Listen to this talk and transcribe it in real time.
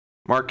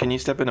Mark, can you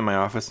step into my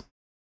office?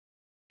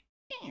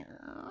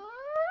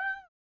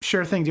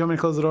 Sure thing. Do you want me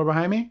to close the door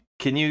behind me?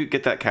 Can you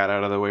get that cat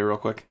out of the way real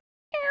quick?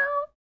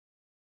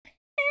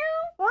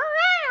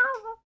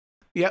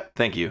 Yep.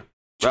 Thank you.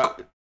 Close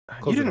You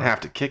the didn't door. have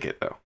to kick it,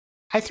 though.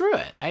 I threw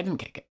it. I didn't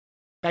kick it.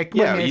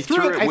 You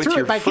threw it I with threw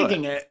your it by foot.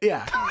 kicking it.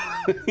 Yeah.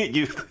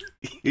 you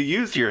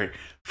used your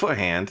foot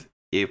hand.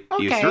 You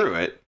Okay. threw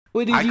it.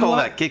 Well, I call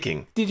that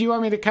kicking. Did you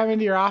want me to come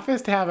into your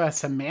office to have a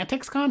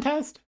semantics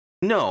contest?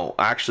 No,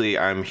 actually,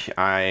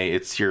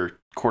 it's your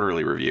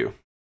quarterly review.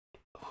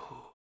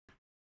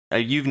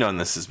 You've known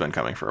this has been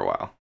coming for a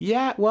while.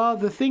 Yeah. Well,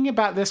 the thing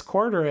about this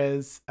quarter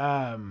is,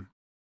 I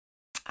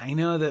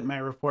know that my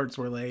reports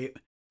were late.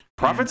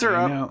 Profits are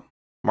up.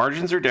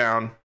 Margins are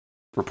down.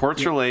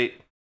 Reports are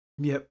late.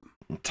 Yep.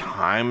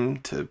 Time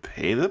to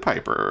pay the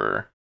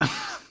piper.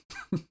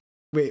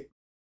 Wait,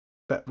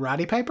 but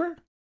Roddy Piper?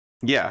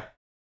 Yeah.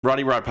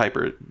 Roddy Rod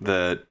Piper,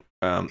 the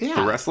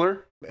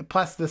wrestler.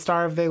 Plus the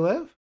star of They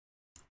Live?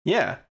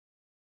 Yeah.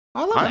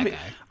 I love that guy.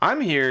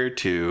 I'm here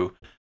to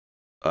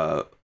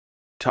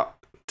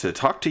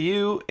talk to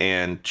you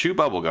and chew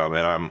bubblegum,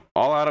 and I'm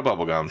all out of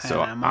bubblegum,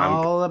 so I'm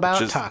all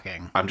about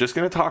talking. I'm just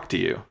going to talk to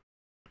you.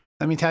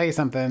 Let me tell you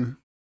something.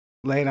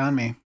 Lay it on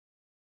me.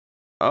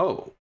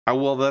 Oh,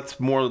 well, that's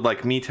more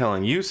like me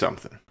telling you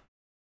something.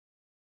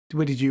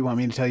 What did you want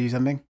me to tell you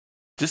something?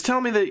 Just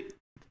tell me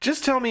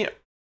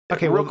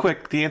Okay, real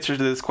quick, the answer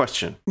to this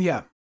question.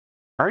 Yeah.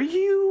 Are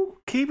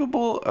you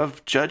capable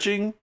of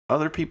judging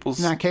other people's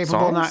Not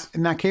capable, songs?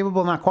 not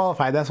capable, not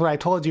qualified. That's what I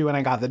told you when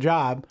I got the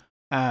job.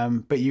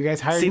 But you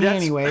guys hired me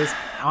anyways.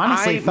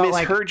 Honestly, I felt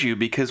misheard you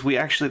because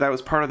that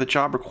was part of the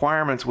job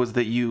requirements was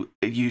that you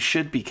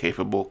should be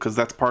capable because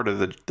that's part of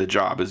the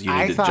job is you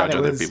need to judge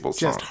other people's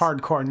songs. I thought it was just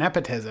hardcore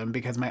nepotism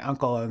because my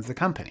uncle owns the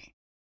company.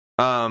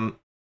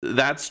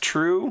 That's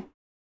true.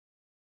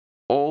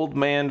 Old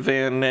man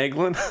Van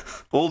Aglen.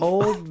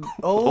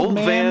 old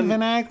man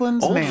Van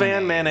Aglen's Old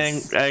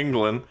mayonnaise. Van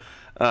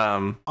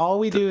Aglen. All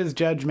we do is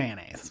judge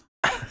mayonnaise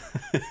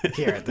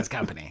here at this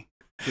company.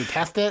 We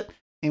test it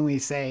and we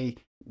say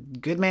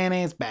good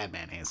mayonnaise, bad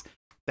mayonnaise.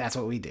 That's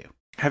what we do.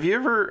 Have you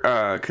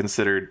ever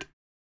considered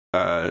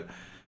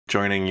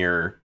joining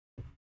your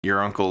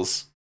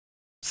uncle's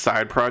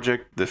side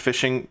project, the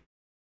fishing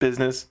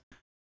business,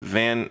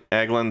 Van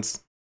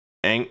Aglen's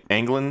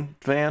Anglin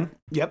Van?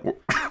 Yep.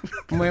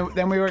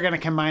 Then we were going to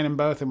combine them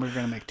both and we were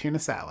going to make tuna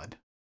salad.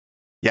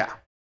 Yeah.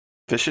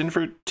 Fishing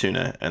for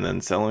tuna and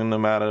then selling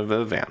them out of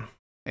a van.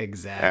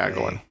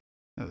 Exactly. Anglin.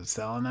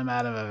 Selling them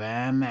out of a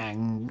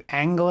van,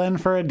 angling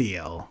for a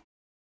deal.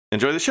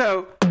 Enjoy the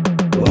show.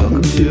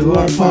 Welcome to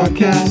our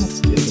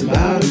podcast. It's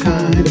about a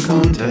kind of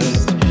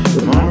contest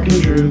with Mark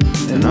and Drew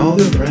and all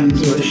their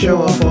friends where they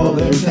show off all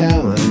their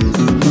talents.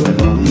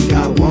 They've only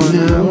got 1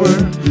 hour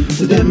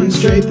to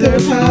demonstrate their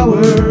power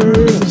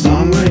of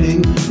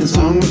songwriting and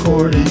song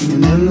recording,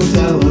 and then they'll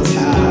tell us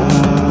how.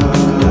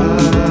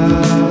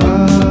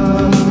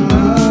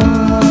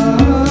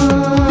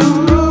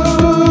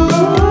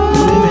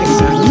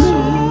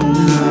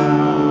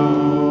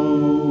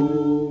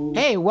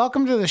 Hey,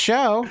 welcome to the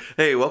show.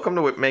 Hey, welcome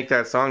to Make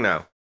That Song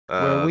Now.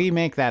 Where we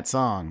make that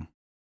song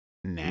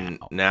now.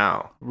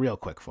 Now. Real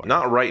quick for you.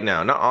 Not right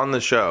now. Not on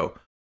the show.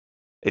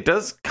 It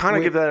does kind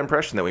of give that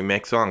impression that we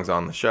make songs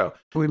on the show.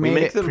 We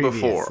make it them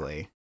previously.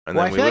 Before. And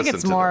well, I feel like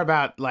it's more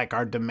about like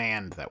our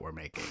demand that we're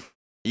making.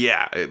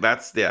 Yeah,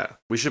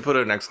 we should put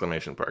an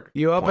exclamation mark.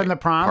 You open the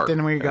prompt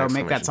and we go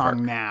make that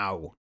song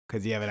now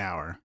because you have an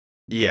hour.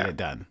 Yeah, get it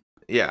done.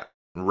 Yeah,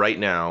 right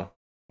now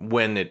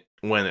when it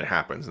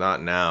happens,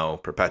 not now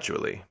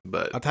perpetually.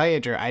 But I'll tell you,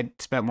 Drew, I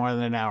spent more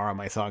than an hour on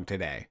my song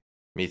today.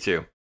 Me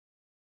too.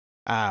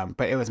 But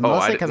it was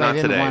mostly because I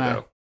didn't want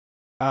to.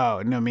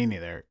 Oh no, me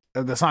neither.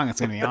 The song that's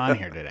going to be on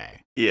here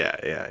today. Yeah.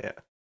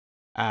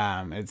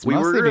 It's we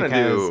mostly were going to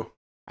because do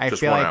I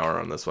just feel 1 like hour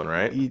on this one,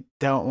 right? You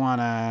don't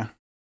want to,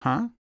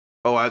 huh?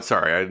 Oh, I'm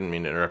sorry. I didn't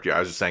mean to interrupt you. I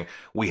was just saying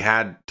we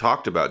had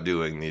talked about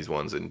doing these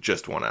ones in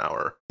just 1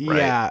 hour. Right?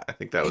 Yeah. I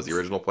think that was the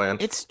original plan.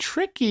 It's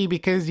tricky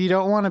because you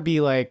don't want to be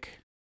like,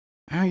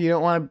 you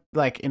don't want to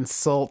like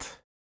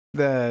insult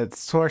the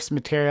source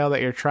material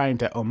that you're trying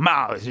to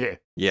homage.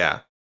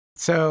 Yeah.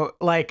 So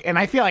like, and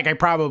I feel like I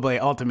probably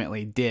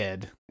ultimately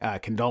did,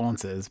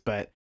 condolences,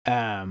 but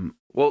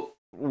well,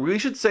 we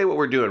should say what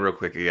we're doing real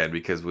quick again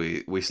because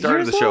we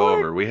started the show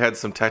over. We had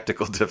some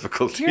technical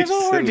difficulties. Here's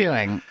what we're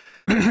doing.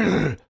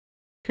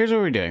 Here's what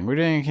we're doing. We're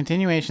doing a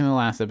continuation of the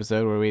last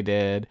episode where we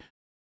did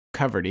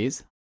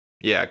coverties.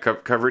 Yeah,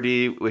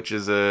 Coverdy, which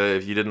is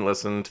if you didn't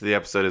listen to the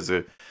episode, is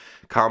a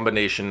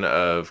combination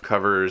of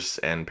covers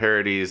and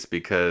parodies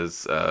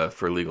because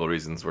for legal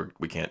reasons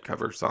we can't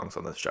cover songs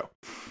on this show.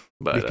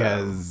 But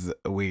because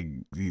we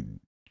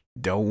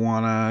don't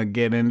want to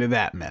get into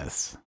that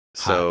mess.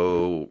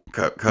 So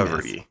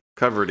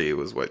Coverdy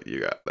was what you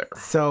got there.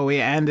 So we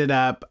ended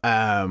up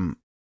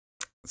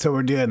so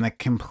we're doing the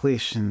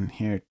completion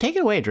here. Take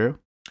it away, Drew.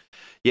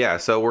 Yeah,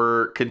 so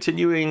we're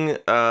continuing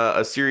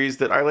a series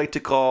that I like to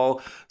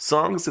call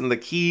Songs in the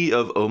Key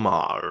of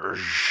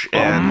Homage.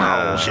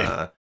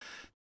 And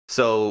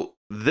so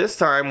this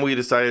time we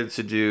decided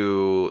to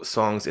do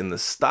songs in the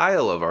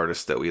style of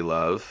artists that we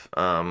love.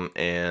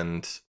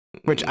 And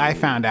Which I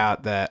found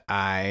out that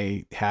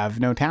I have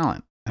no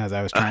talent as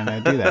I was trying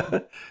to do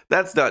that.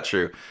 That's not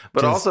true.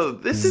 But Just also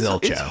it's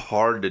zilcho.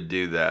 hard to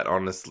do that,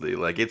 honestly.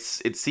 Like it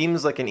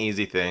seems like an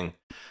easy thing.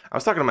 I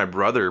was talking to my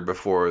brother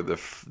before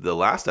the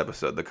last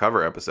episode, the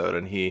cover episode,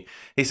 and he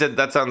said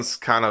that sounds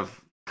kind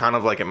of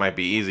like it might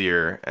be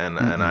easier, and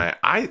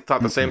I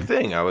thought the same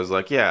thing. I was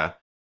like, yeah,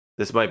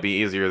 this might be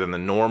easier than the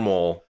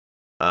normal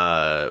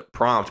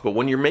prompt, but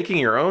when you're making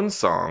your own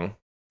song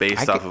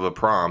based off of a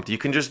prompt, you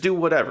can just do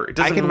whatever. It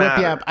doesn't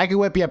matter. I could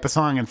whip you up a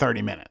song in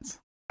 30 minutes.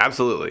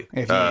 Absolutely.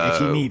 If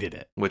you needed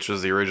it. Which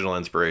was the original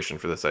inspiration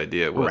for this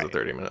idea, was Right. a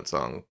 30-minute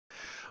song.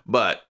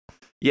 But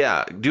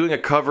yeah, doing a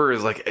cover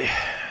is like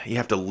you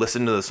have to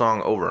listen to the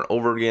song over and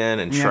over again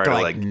and You try have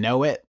to like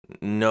know it.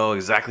 know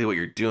exactly what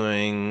you're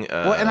doing.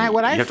 Well, and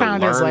what I you have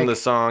found to is, learn like, the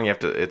song. You have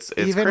to. It's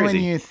even crazy.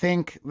 when you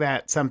think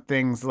that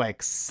something's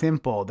like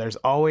simple, there's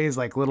always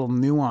like little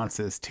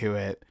nuances to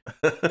it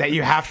that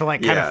you have to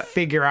like kind Yeah. of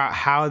figure out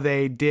how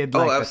they did Oh,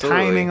 like the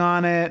absolutely. timing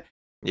on it.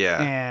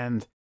 Yeah.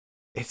 And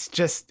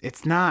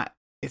it's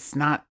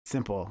not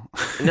simple.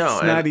 No, it's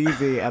and not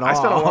easy at all. I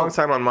spent a long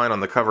time on mine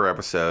on the cover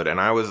episode,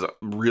 and I was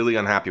really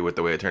unhappy with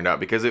the way it turned out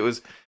because it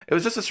was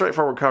just a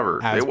straightforward cover.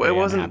 I was It pretty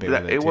wasn't unhappy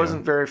with it, it too.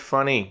 wasn't very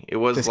funny. It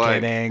was Just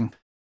like kidding.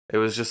 it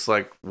was just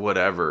like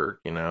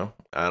whatever, you know.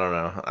 I don't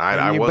know.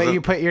 But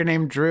you put your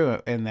name Drew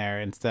in there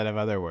instead of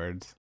other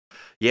words.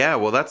 Yeah,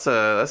 well, that's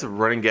a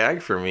running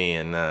gag for me,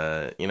 and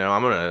you know,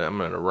 I'm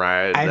gonna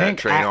ride that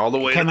train all the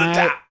way to the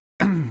top.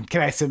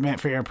 Can I submit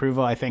for your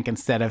approval? I think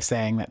instead of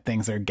saying that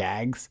things are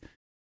gags,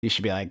 you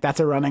should be like, "That's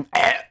a running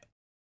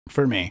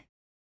for me."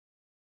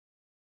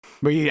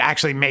 But you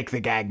actually make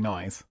the gag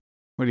noise.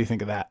 What do you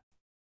think of that?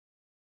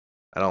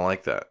 I don't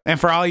like that. And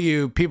for all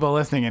you people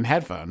listening in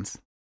headphones,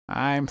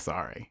 I'm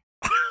sorry.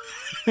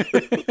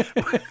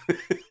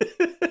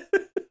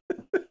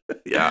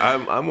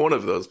 Yeah, I'm one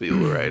of those people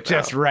right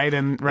Just now. right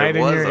in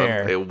your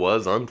ear. It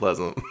was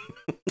unpleasant.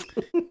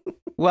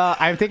 Well,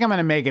 I think I'm going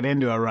to make it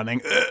into a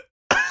running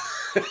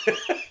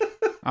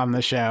on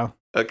the show.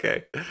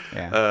 Okay.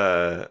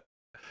 Yeah.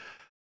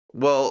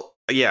 Well,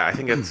 yeah, I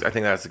think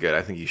that's good.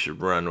 I think you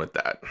should run with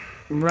that.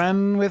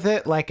 Run with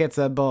it like it's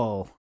a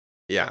bull.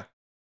 Yeah.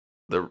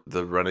 The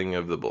running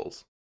of the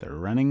bulls. The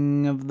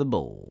running of the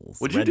bulls.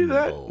 Would you Red do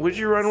that? Bulls. Would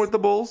you run with the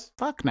bulls?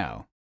 Fuck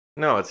no.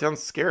 No, it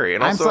sounds scary.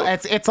 And I'm also,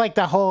 it's like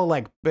the whole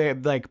like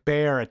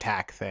bear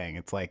attack thing.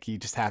 It's like you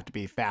just have to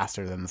be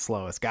faster than the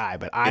slowest guy,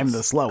 but I'm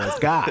the slowest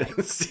guy.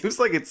 it seems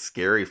like it's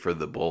scary for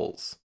the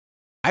bulls.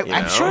 I'm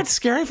know? sure it's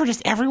scary for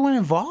just everyone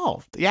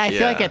involved. Yeah, I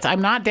feel like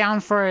I'm not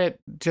down for it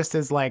just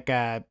as like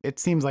it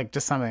seems like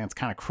just something that's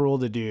kind of cruel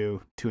to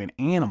do to an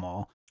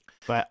animal.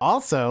 But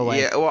also, like,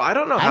 yeah, well, I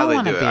don't know how they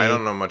do it. I be-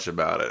 don't know much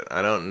about it.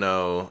 I don't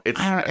know. I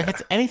don't know if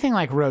it's anything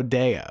like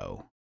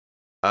rodeo.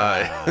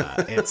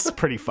 It's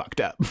pretty fucked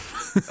up.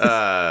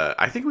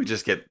 I think we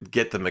just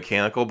get the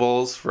mechanical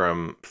bulls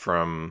from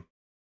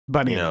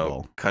Bunny you and the know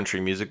Bull.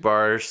 country music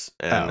bars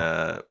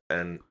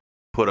and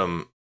put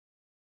them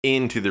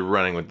into the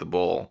running with the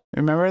bull.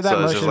 Remember that So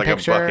it's motion just like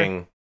picture?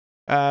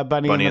 a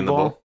bucking Bunny and the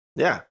Bull.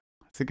 Yeah,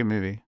 It's a good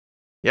movie.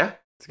 yeah,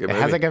 it's a good It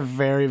movie. has like a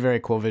very, very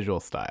cool visual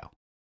style.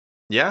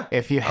 yeah,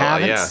 If you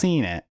haven't yeah.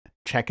 seen it,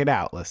 check it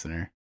out,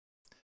 listener.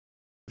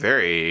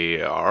 very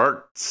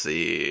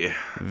artsy.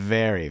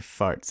 Very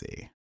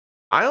fartsy.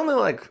 I only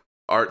like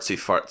artsy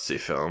fartsy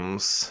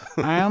films.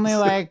 I only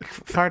like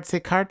fartsy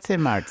cartsy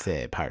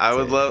martsy partsy. I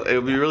would love. It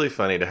would be really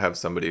funny to have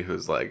somebody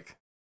who's like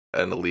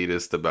an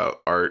elitist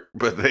about art,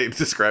 but they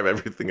describe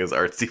everything as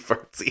artsy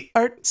fartsy.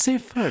 artsy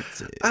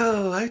fartsy.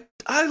 Oh,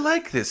 I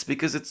like this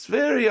because it's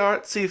very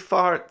artsy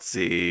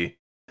fartsy,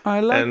 I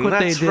like and what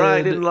they that's did.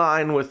 right in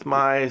line with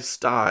my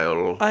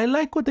style. I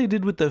like what they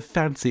did with the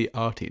fancy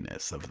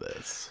artiness of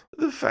this.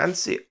 The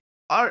fancy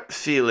art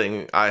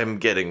feeling I'm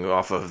getting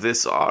off of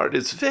this art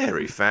is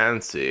very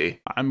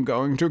fancy. I'm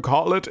going to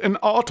call it an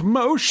art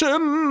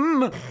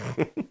motion.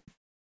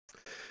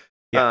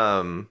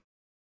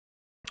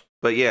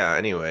 But yeah,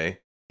 anyway,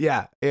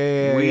 Yeah.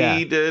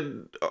 we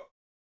did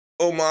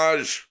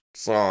homage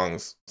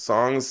songs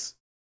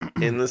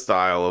in the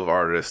style of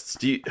artists.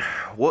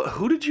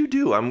 Who did you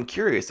do? I'm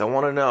curious. I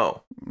want to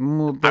know.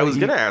 Well, I was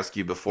gonna ask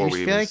you before we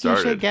feel even like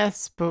started. you should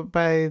guess,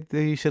 but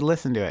you should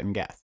listen to it and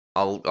guess.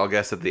 I'll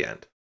guess at the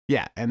end.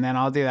 Yeah, and then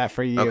I'll do that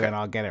for you, Okay. and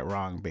I'll get it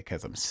wrong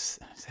because I'm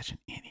such an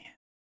idiot.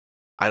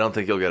 I don't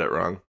think you'll get it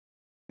wrong.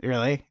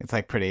 Really? It's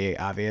like pretty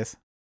obvious.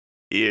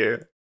 Yeah.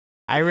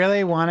 I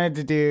really wanted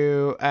to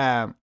do.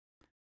 I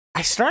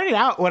started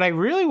out. What I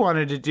really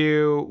wanted to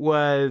do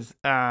was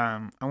I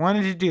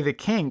wanted to do the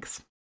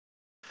Kinks,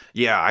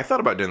 Yeah, I thought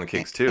about doing the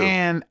Kinks too.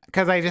 and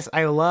because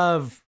I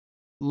love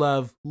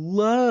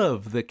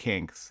the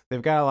Kinks.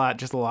 They've got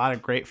a lot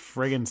of great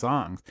friggin'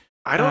 songs.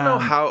 I don't know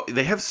how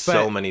they have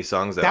so but many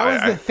songs That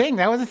was the thing.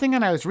 That was the thing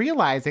that I was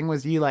realizing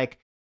was you like.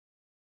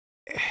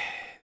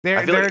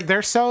 I feel like-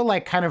 They're so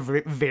like kind of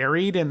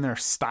varied in their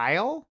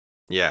style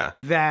Yeah.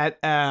 that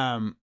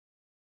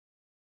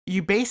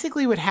you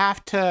basically would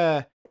have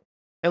to,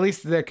 at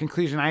least the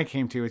conclusion I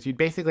came to is you'd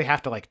basically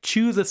have to like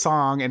choose a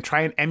song and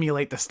try and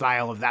emulate the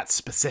style of that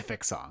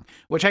specific song,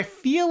 which I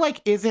feel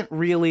like isn't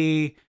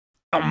really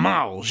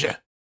homage,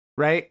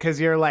 right? Because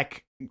you're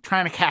like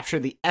trying to capture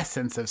the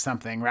essence of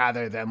something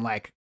rather than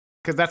like,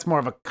 because that's more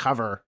of a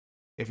cover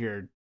if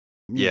you're,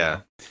 you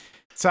know.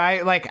 So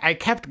I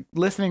kept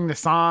listening to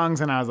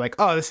songs and I was like,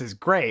 oh, this is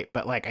great,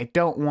 but like I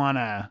don't want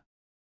to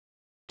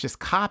just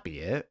copy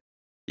it.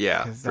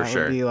 Yeah, for sure.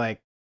 That would be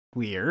like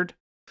weird.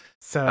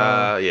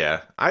 So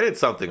yeah, I did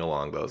something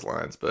along those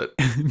lines, but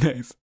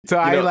nice. So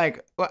I don't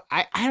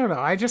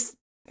know.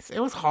 It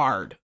was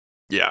hard.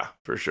 Yeah,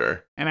 for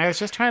sure. And I was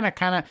just trying to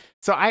kind of,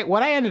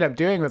 what I ended up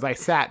doing was I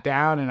sat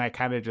down and I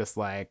kind of just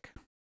like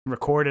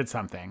recorded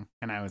something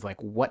and I was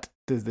like, what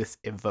does this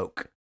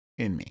evoke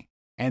in me?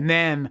 And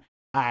then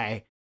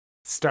I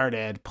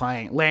started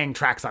laying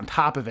tracks on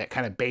top of it,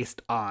 kind of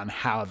based on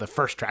how the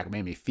first track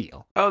made me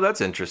feel. Oh,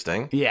 that's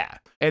interesting. Yeah.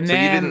 And so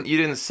then you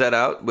didn't set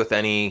out with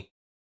any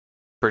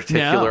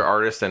particular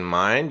artist in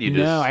mind?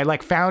 I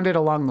like found it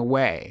along the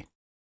way.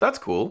 That's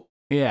cool.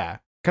 Yeah.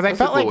 Because I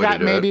felt like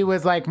that maybe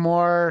was like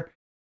more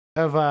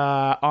of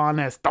a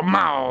honest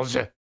homage.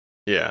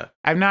 Yeah.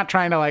 I'm not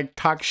trying to like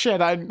talk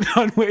shit on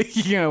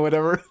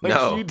whatever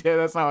you did.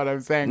 That's not what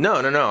I'm saying. No.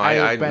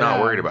 I'm not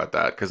worried about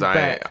that because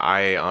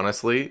I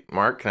honestly,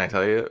 Mark, can I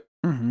tell you?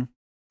 Mm-hmm.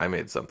 I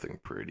made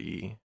something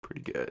pretty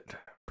good.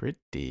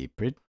 Pretty.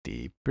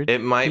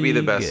 It might be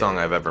the best song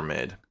I've ever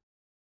made.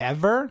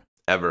 Ever?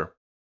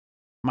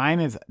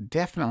 Mine is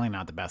definitely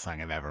not the best song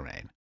I've ever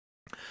made.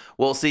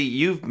 Well, see,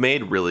 you've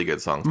made really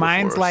good songs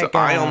Mine's before. like so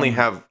I only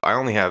have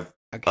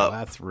okay, up.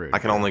 That's rude. I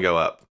can only go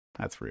up.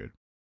 That's rude.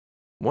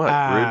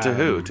 What? Rude to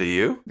who? To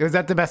you? Was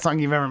that the best song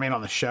you've ever made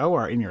on the show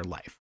or in your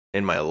life?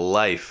 In my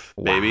life,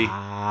 baby.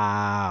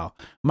 Wow.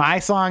 My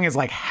song is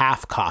like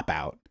half Cop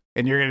Out,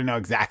 and you're gonna know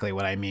exactly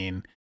what I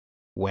mean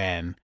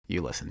when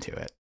you listen to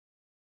it.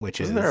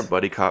 Isn't there a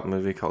buddy cop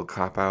movie called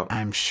Cop Out?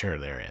 I'm sure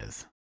there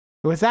is.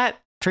 Was that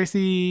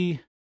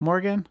Tracy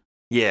Morgan?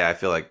 Yeah, I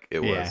feel like it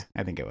was. Yeah,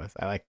 I think it was.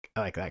 I like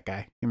that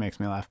guy. He makes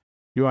me laugh.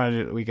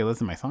 We could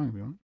listen to my song if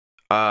you want.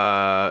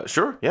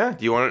 Sure. Yeah.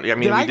 Do you want to? I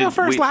mean, did I go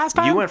first last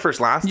time? You went first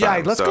last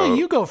time. Yeah, let's go.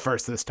 You go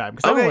first this time.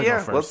 Okay.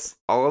 Yeah. Let's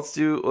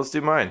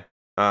do mine.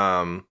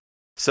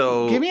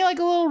 So give me like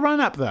a little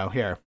run up though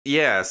here.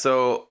 Yeah.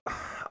 So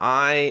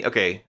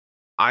I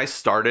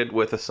started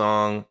with a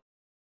song.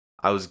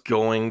 I was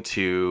going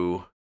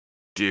to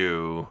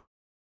do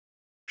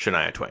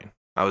Shania Twain.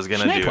 I was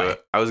gonna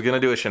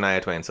do a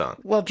Shania Twain song.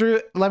 Well,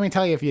 Drew, let me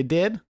tell you, if you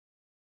did,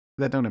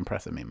 that don't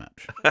impress me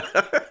much.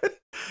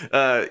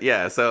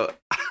 Yeah, so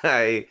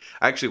I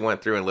actually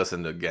went through and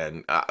listened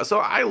again. So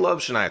I love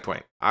Shania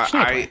Twain.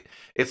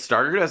 It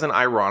started as an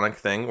ironic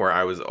thing where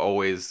I would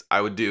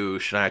do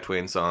Shania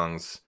Twain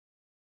songs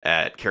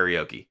at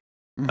karaoke.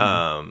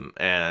 Mm-hmm.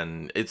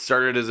 And it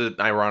started as an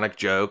ironic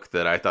joke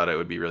that I thought it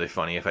would be really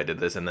funny if I did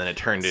this, and then it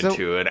turned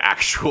into an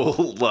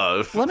actual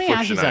love. Let me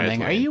ask you something.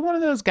 Twain. Are you one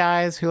of those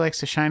guys who likes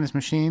to shine his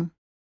machine?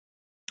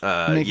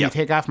 Make me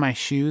take off my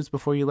shoes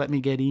before you let me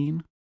get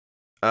in?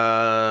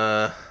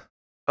 Okay.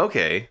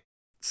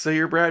 So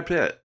you're Brad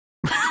Pitt.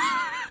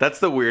 That's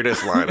the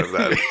weirdest line of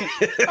that.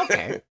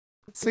 Okay.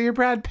 So you're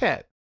Brad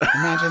Pitt.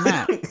 Imagine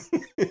that.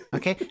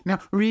 Okay. Now,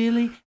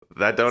 really?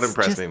 That don't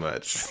impress me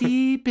much.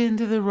 Seep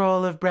into the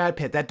role of Brad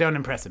Pitt. That don't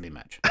impress me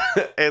much.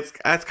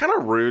 It's kind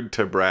of rude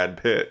to Brad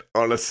Pitt,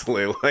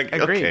 honestly. Like,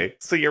 agreed. Okay,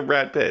 so you're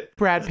Brad Pitt.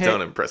 Brad Pitt.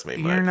 Don't impress me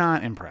much. You're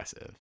not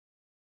impressive.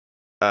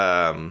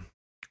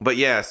 But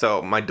yeah,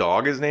 so my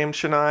dog is named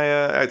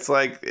Shania. It's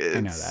like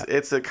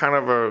it's a kind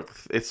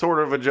of it's sort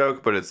of a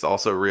joke, but it's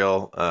also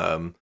real.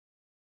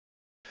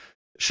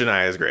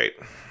 Shania is great.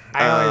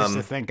 I always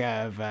just think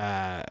of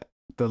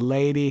the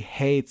lady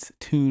hates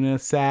tuna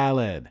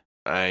salad.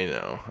 I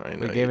know.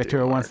 We gave it to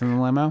her once in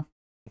the limo.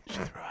 She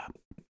threw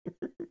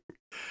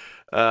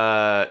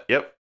up.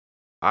 Yep.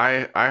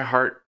 I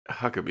Heart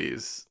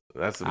Huckabees.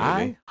 That's the movie.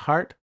 I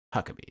Heart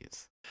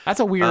Huckabees.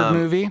 That's a weird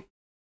movie.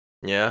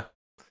 Yeah.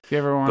 If you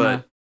ever want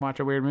to watch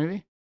a weird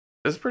movie,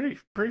 it's pretty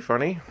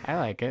funny. I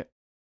like it.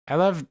 I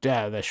love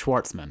the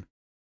Schwartzman.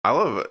 I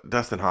love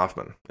Dustin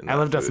Hoffman. I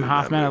love Dustin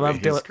Hoffman. I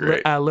love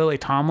Lily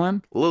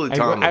Tomlin. Lily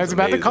Tomlin. I was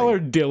about to call her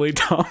Dilly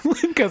Tomlin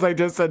because I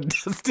just said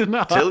Dustin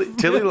Hoffman.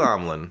 Tilly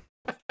Tomlin.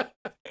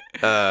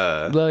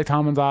 Lily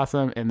Tomlin's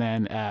awesome, and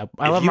then I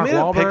love Mark Wahlberg. If you made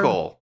a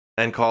pickle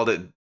and called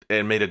it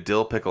and made a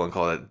dill pickle and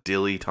called it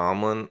Dilly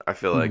Tomlin, I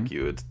feel like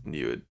you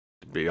would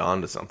be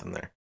onto something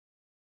there.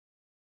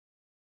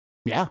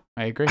 Yeah,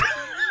 I agree.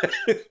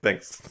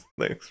 Thanks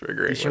for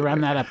agreeing. You should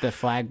run that up the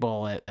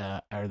flagpole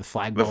or the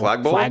flagpole. The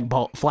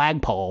flagpole?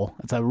 Flagpole.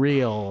 It's a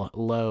real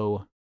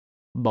low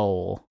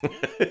bowl.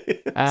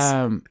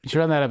 You should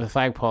run that up the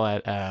flagpole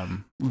at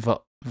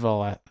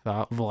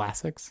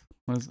Vlasics.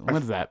 What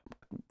is that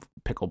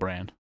pickle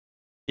brand?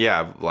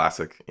 Yeah,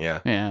 Vlasic. Yeah.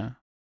 Yeah.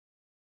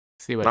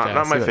 See what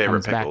not my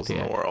favorite pickles in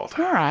the world.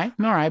 All right,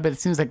 but it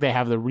seems like they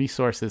have the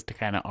resources to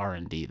kind of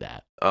R&D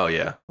that. Oh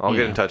yeah, I'll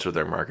get in touch with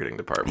their marketing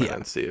department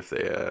and see if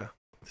they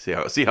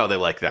See how they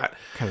like that.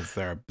 Because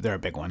they're a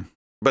big one.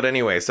 But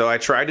anyway, so I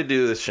tried to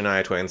do this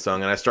Shania Twain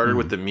song, and I started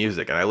with Mm-hmm. the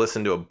music, and I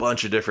listened to a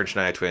bunch of different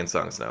Shania Twain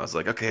songs, and I was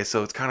like, okay,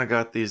 so it's kind of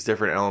got these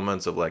different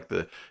elements of like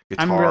the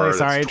guitar I'm really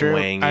sorry, that's Drew.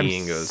 twangy I'm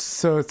and goes.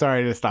 so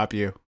sorry to stop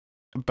you,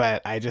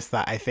 but I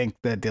think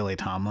the Dilly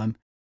Tomlin,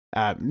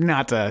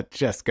 not to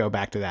just go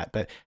back to that,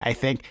 but I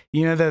think,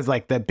 you know, those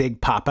like the Big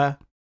Papa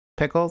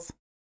pickles?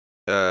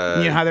 You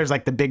know how there's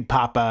like the Big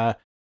Papa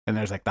and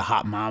there's like the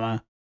Hot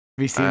Mama?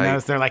 Have you seen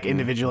those? They're like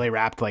individually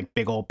wrapped like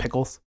big old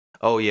pickles.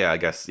 Oh yeah, I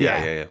guess.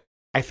 Yeah.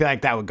 I feel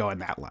like that would go in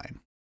that line.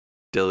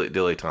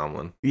 Dilly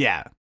Tomlin.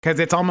 Yeah, because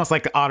it's almost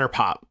like the Otter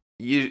Pop.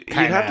 You'd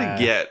have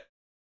to get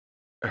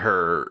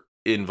her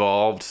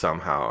involved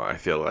somehow, I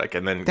feel like,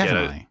 and then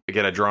Definitely.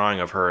 get a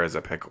drawing of her as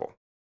a pickle.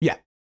 Yeah.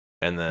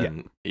 And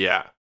then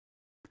yeah.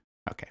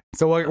 Okay,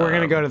 so we're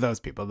gonna go to those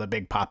people, the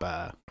Big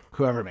Papa,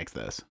 whoever makes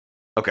those.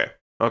 Okay.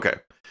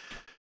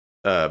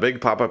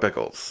 Big Papa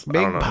Pickles.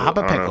 Big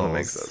Papa I don't know Pickles. who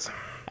makes those.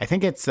 I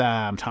think it's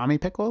Tommy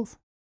Pickles.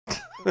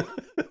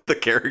 The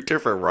character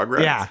for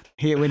Rugrats?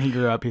 Yeah, when he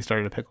grew up, he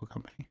started a pickle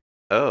company.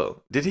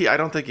 Oh, did he? I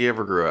don't think he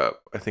ever grew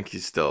up. I think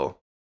he's still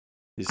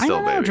I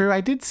don't know, baby. Drew.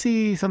 I did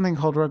see something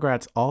called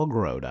Rugrats All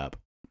Growed Up,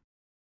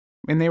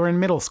 and they were in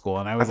middle school,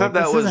 and I was thought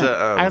like, that was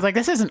I was like,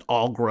 this isn't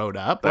all growed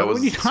up. That What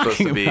was are you supposed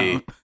talking to be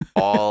about?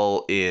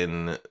 all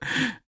in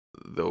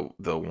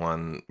the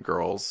one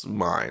girl's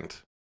mind.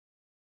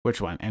 Which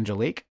one?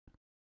 Angelique?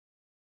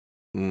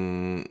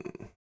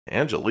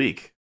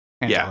 Angelique.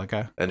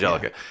 Angelica.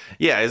 Angelica.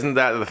 Yeah, isn't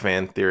that the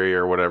fan theory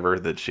or whatever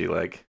that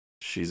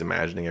she's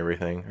imagining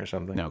everything or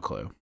something? No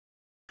clue.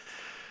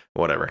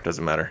 Whatever,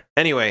 doesn't matter.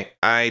 Anyway,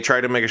 I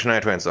tried to make a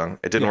Shania Twain song.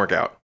 It didn't work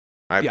out.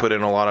 I put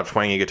in a lot of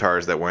twangy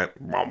guitars that went,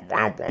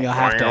 You'll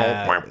have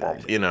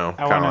to, you know,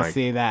 I kind want of to like.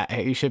 see that.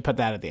 Hey, you should put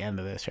that at the end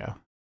of this show.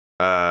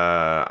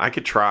 I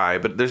could try,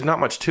 but there's not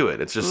much to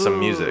it. It's just some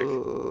music.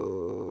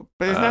 Ooh,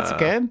 but isn't that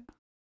good?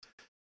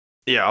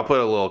 Yeah, I'll put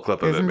a little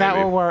clip of it. Isn't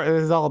that what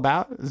this is all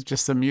about? It's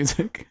just some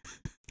music.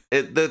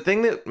 The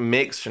thing that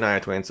makes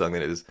Shania Twain song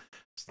that is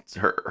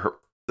her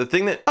the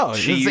thing that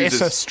she uses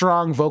it's a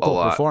strong vocal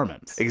lot.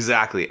 performance.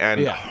 Exactly,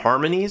 and Yeah.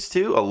 harmonies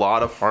too. A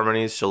lot of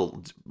harmonies.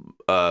 She'll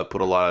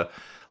put a lot of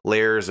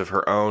layers of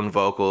her own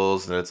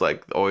vocals, and it's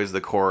like always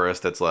the chorus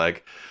that's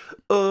like,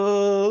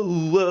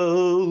 oh,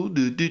 whoa,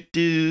 do do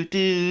do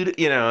do.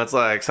 You know, it's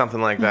like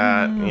something like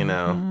that. You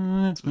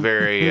know, it's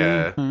very.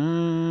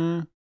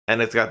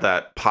 And it's got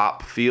that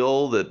pop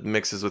feel that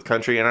mixes with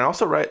country. And I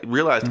also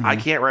realized I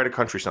can't write a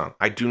country song.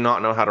 I do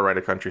not know how to write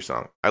a country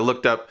song. I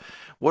looked up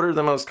what are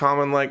the most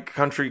common like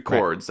country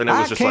chords, and it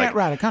was just like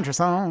write a country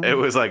song. it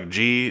was like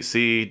G,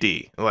 C,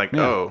 D. Like,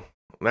 oh,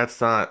 that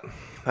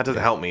doesn't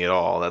help me at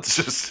all. That's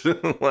just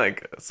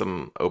like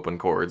some open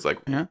chords. Like,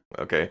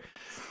 okay.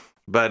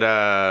 But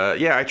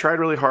I tried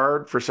really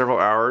hard for several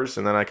hours,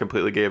 and then I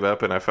completely gave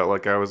up, and I felt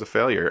like I was a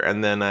failure.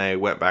 And then I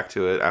went back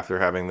to it after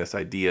having this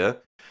idea.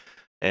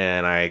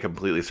 And I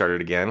completely started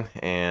again,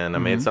 and I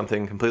made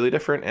something completely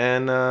different,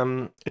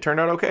 and it turned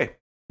out okay.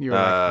 You were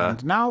like,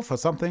 and now for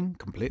something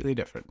completely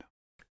different.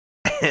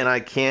 And I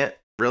can't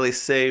really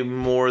say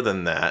more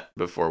than that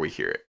before we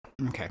hear it.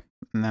 Okay,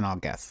 and then I'll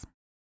guess.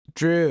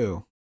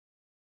 Drew,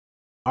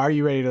 are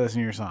you ready to listen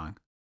to your song?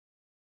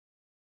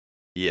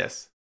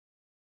 Yes.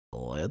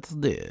 Let's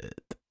do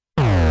it.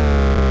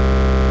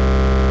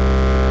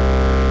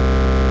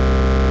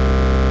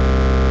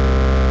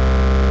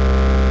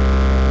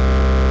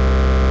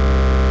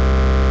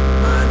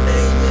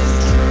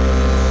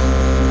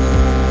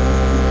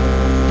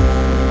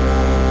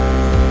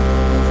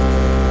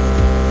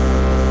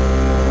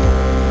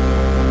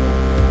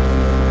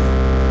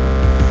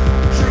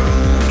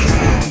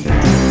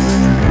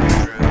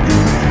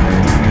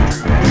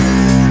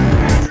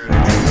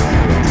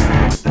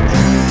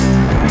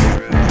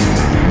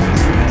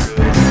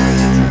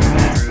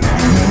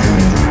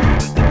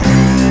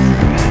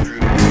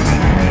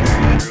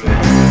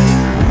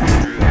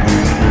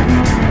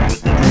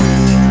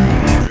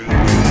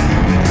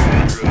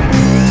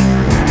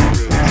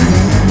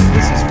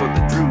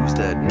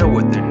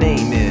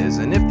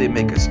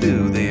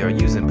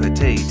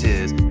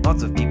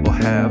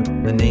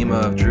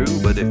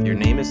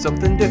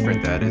 Something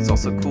different that is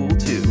also cool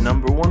too.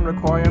 Number one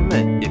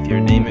requirement, if your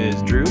name is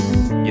Drew,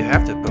 you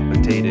have to put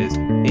potatoes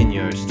in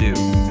your stew.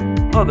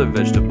 Other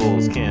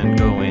vegetables can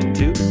go in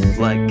too,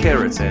 like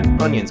carrots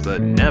and onions,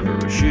 but never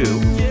a shoe.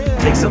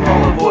 Take some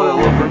olive oil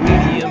over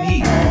medium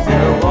heat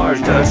in a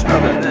large Dutch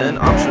oven, then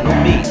optional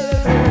meat.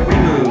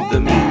 Remove the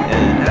meat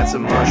and add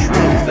some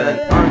mushrooms,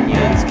 then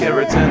onions,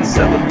 carrots, and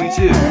celery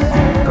too.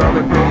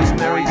 Garlic,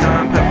 rosemary,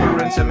 thyme,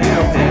 pepper, and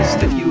tomato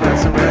paste. If you add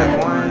some red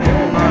wine,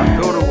 it will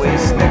not go to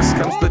waste. Next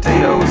comes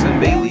potatoes and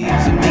bay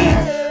leaves and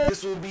meat.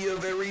 This will be a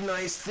very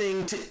nice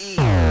thing to eat.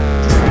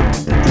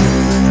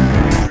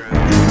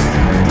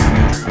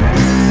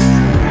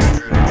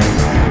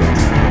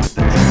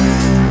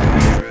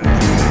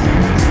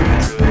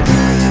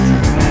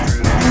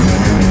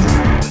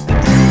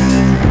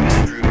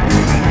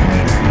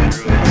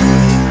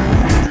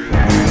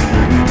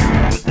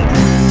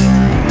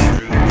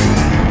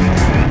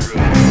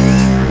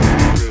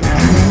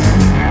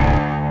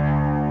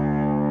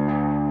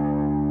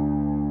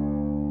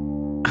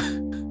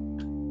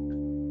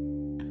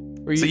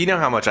 So you know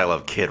how much I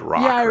love Kid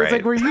Rock, Yeah, I was right?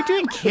 like, were you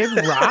doing Kid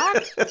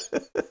Rock?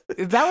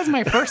 That was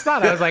my first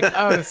thought. I was like,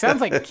 oh, it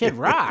sounds like Kid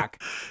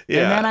Rock.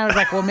 Yeah. And then I was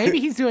like, well, maybe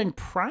he's doing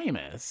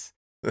Primus.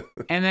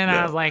 And then I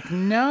No. was like,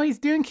 no, he's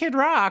doing Kid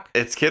Rock.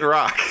 It's Kid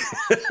Rock.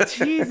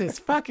 Jesus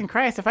fucking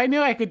Christ. If I knew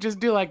I could just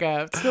do like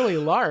a silly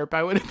LARP,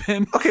 I would have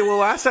been. Okay, well,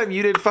 last time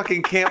you did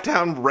fucking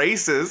Camptown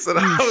Races, and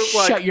I was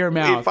like, Shut your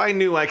mouth. If I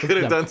knew I could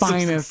have The done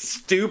something finest.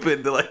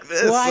 stupid like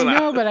this. Well, I and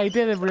know, but I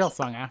did a real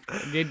song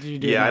after. Did you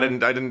do Yeah,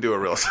 that? I didn't do a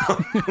real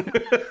song.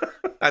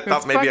 I thought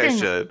It's maybe I fucking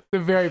should, It's a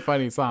very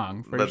funny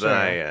song, for but sure.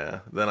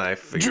 then I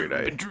figured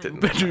I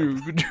didn't.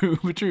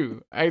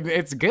 True.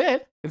 It's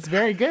good. It's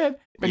very good.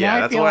 But Yeah, now I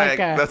that's feel why like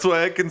that's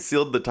why I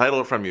concealed the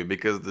title from you,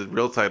 because the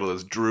real title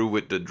is Drew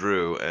with the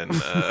Drew, and it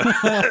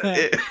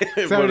so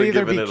it'd would've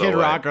either be given it Kid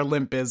away. Rock or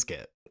Limp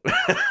Bizkit.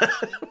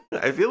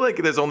 I feel like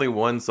there's only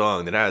one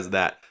song that has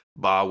that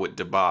ba with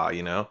da ba,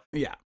 you know?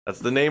 Yeah. That's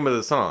the name of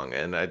the song,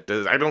 and I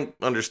don't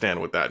understand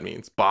what that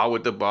means. Ba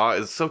with da ba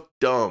is so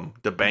dumb.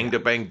 Da bang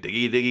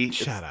diggy diggy.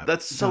 Shut up.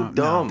 That's so No,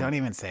 dumb. don't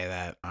even say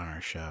that on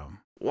our show.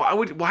 Why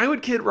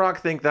would Kid Rock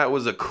think that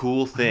was a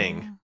cool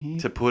thing He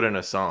to put in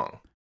a song?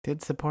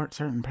 did support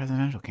certain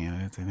presidential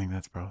candidates. I think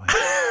that's probably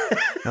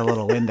a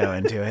little window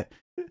into it.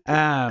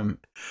 That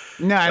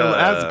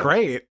was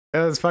great. It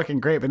was fucking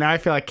great. But now I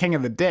feel like King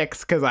of the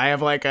Dicks because I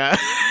have like a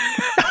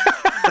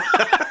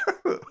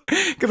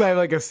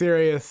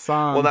serious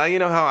song. Well, now you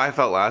know how I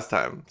felt last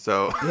time.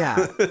 So Yeah.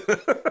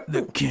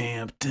 The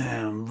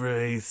Camptown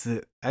Race.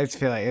 I just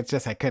feel like it's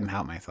just I couldn't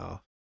help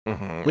myself.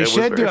 Mhm. We It was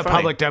should do very a funny.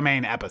 public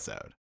domain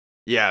episode.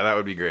 Yeah, that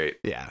would be great.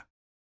 Yeah.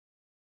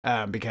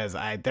 Because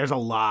there's a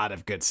lot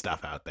of good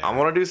stuff out there. I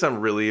want to do some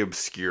really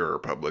obscure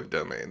public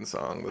domain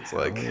song that's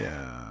like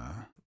yeah.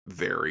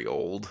 very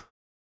old.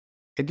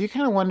 I do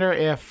kind of wonder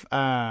if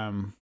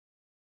that's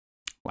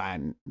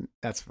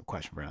a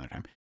question for another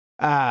time.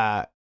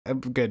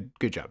 Good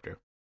job, Drew.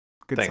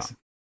 Good Thanks. song.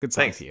 Good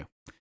song Thanks. to you.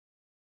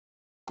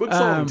 Good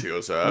song to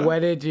you, sir.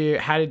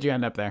 How did you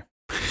end up there?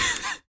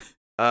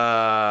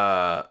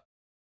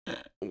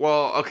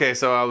 Well, okay,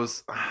 so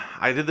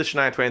I did the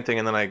Shania Twain thing,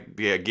 and then I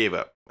gave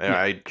up.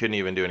 I couldn't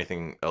even do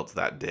anything else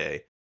that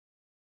day.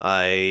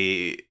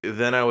 I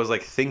was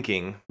like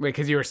thinking. Wait,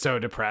 because you were so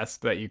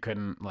depressed that you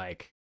couldn't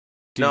like.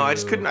 No, I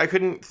just couldn't. I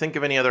couldn't think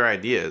of any other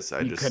ideas.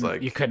 You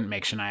couldn't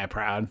make Shania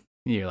proud.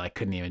 You like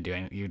couldn't even do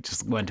anything. You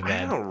just went to I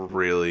bed. don't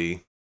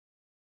really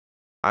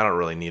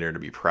need her to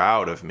be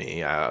proud of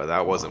me.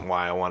 That wasn't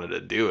why I wanted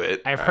to do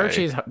it. I've heard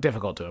she's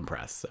difficult to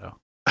impress. So.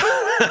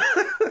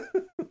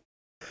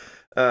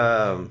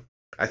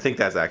 I think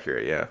that's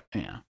accurate. Yeah.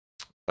 Yeah.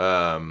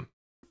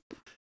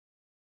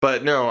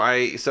 But no,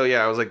 I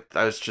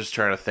was just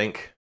trying to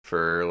think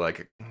for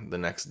like the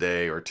next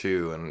day or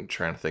two and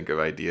trying to think of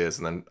ideas,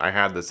 and then I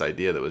had this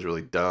idea that was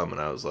really dumb,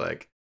 and I was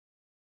like,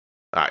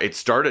 it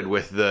started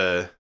with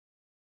I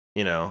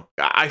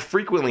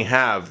frequently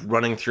have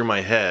running through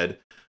my head,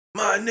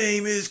 my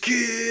name is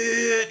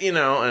Kid,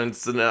 and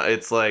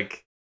it's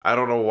like, I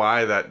don't know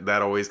why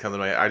that always comes to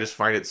my head. I just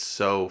find it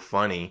so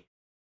funny.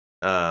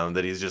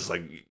 That he's just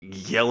like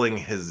yelling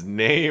his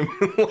name,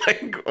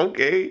 like,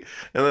 okay.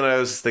 And then I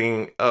was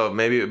thinking, oh,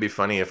 maybe it would be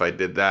funny if I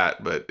did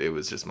that, but it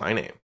was just my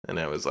name. And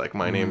I was like,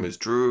 my name is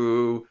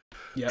Drew,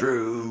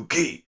 Drew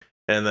Key.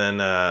 And then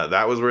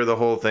that was where the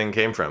whole thing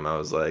came from. I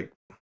was like,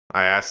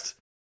 I asked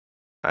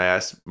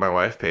my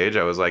wife, Paige,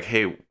 I was like,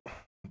 hey,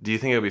 do you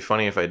think it would be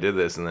funny if I did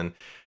this? And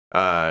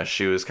then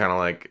she was kind of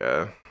like,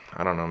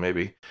 I don't know,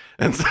 maybe.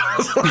 And so I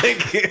was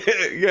like,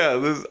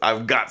 yeah,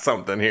 I've got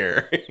something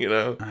here, I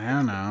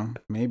don't know.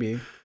 Maybe.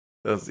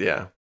 That's,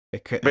 yeah.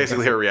 It could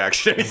Basically her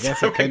reaction. I guess it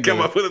Anytime I could come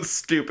be. up with a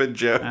stupid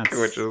joke, That's-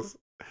 which is...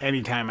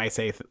 Anytime I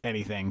say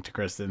anything to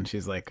Kristen,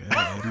 she's like,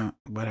 "Oh,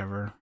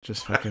 whatever.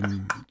 Just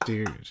fucking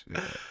do.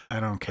 I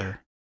don't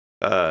care."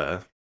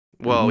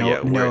 Well,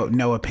 no, yeah,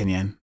 no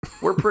opinion.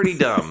 we're pretty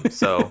dumb,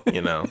 so,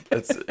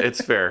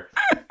 it's fair.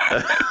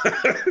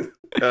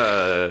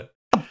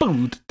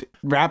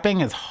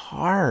 Rapping is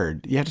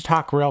hard. You have to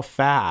talk real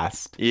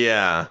fast.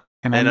 Yeah.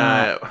 And I'm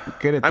not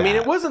good at that. I mean,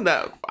 it wasn't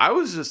that... I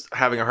was just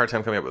having a hard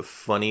time coming up with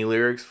funny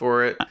lyrics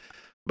for it.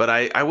 But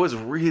I was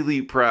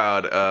really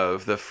proud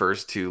of the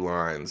first two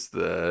lines.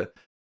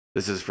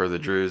 This is for the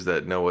Drews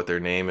that know what their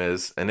name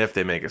is. And if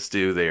they make a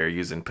stew, they are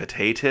using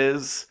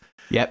potatoes.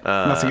 Yep,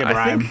 that's a good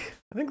rhyme.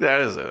 I think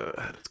that is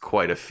it's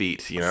quite a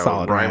feat,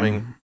 Solid rhyming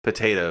rhyme.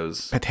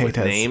 potatoes with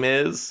name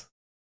is.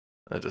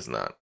 That does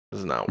not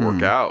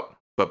work out.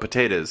 But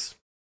potatoes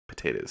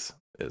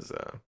is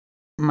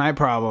My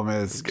problem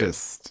is good.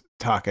 just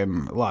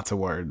talking lots of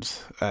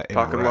words.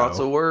 talking lots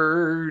of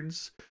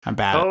words. I'm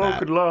bad at that.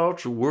 Talking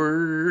lots of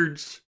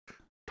words.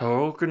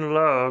 Talking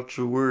lots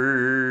of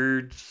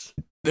words.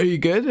 Are you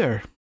good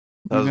or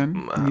you done?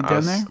 You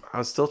done there? I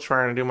was still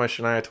trying to do my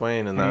Shania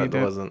Twain, and Are you that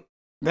done? wasn't.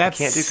 That's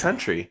I can't do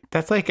country.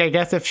 That's like, I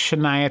guess, if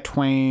Shania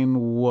Twain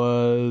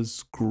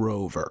was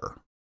Grover.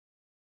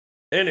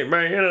 Any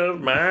man of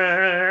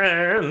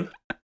mine.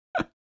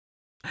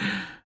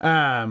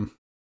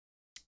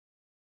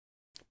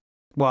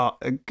 Well,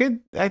 good.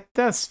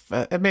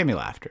 It made me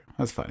laugh. Drew. That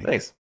was funny.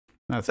 Thanks.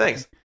 That's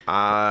Thanks.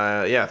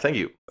 Yeah, thank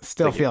you.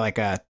 Still Thank you. feel like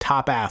a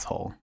top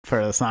asshole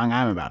for the song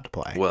I'm about to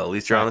play. Well, at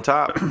least you're on the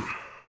top.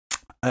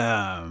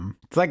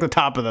 It's like the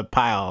top of the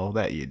pile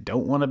that you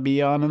don't want to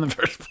be on in the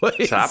first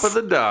place. Top of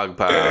the dog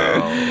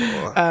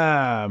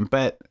pile.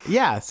 But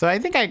yeah, so I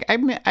think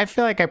I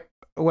feel like I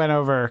went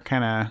over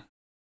kind of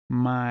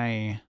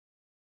my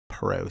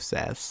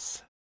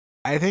process.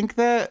 I think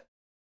that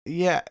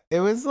it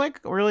was like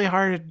really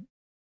hard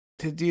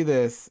to do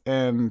this,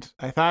 and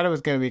I thought it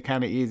was going to be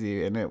kind of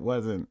easy, and it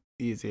wasn't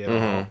easy at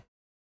all.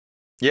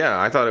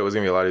 Yeah, I thought it was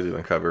gonna be a lot easier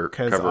than covering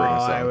Because a song.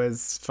 all I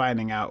was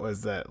finding out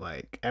was that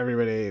like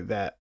everybody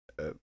that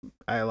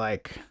I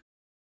like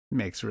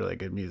makes really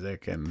good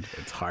music, and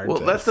it's hard.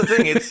 Well, that's the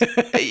thing. It's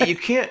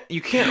you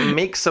can't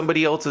make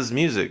somebody else's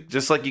music,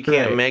 just like you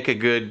can't Right. make a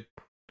good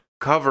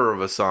cover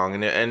of a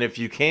song. And if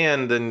you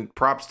can, then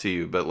props to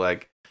you. But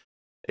like,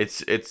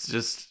 it's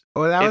just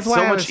well, that was it's why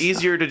so I much was,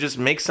 easier to just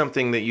make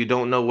something that you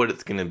don't know what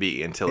it's gonna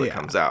be until it Yeah.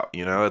 comes out.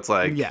 You know, it's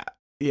like yeah.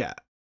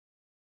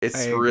 it's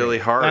I agree. really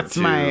hard. That's to,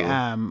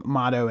 my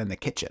motto in the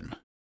kitchen.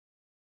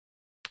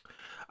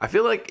 I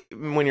feel like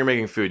when you're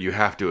making food, you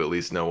have to at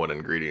least know what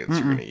ingredients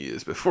you're gonna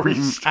use before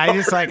you start. I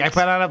just I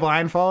put on a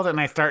blindfold and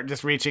I start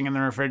just reaching in the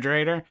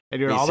refrigerator. I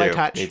do it Me all by too.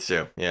 touch. Me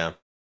too. Yeah.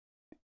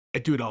 I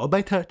do it all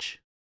by touch,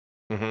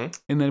 hmm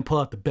and then I pull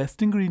out the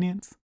best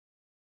ingredients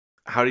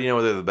How do you know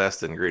whether they're the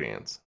best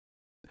ingredients?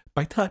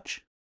 by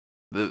touch.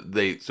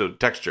 So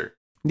texture.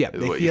 Yeah,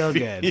 is they what you feel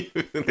good.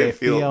 They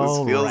feel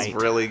feel this feels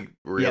right.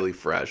 really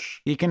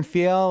fresh. You can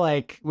feel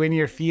like when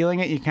you're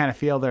feeling it, you kind of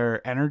feel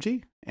their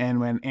energy,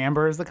 and when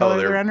amber is the color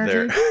of their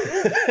energy,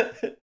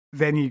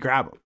 then you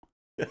grab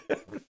them.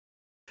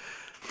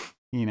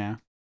 You know.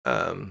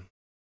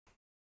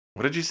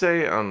 What did you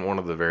say on one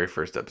of the very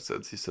first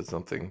episodes? You said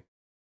something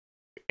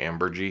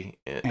ambergy.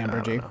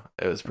 Ambergy.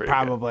 It was pretty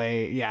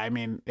Probably, yeah. I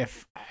mean,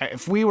 if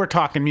we were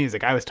talking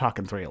music, I was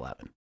talking 311.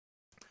 good.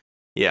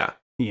 Yeah.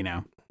 You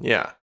know,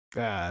 Yeah.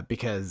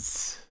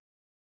 because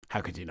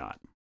how could you not?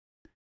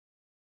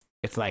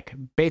 It's like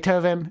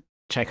Beethoven,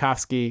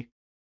 Tchaikovsky,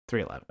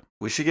 311.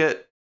 We should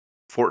get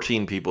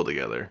 14 people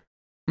together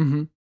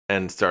Mm-hmm.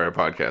 and start a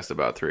podcast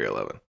about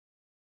 311.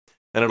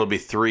 And it'll be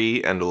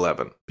 3 and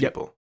 11 Yep.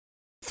 people.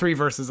 3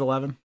 versus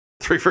 11.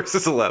 3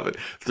 versus 11.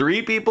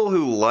 3 people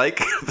who like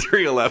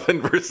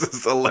 311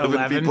 versus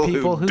 11 people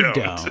who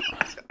don't.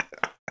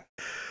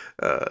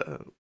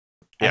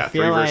 Yeah,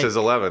 3 feel versus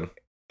 11.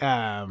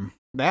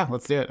 Yeah,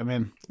 let's do it. I'm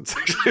in. It's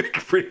actually a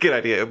pretty good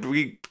idea. It'd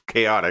be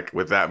chaotic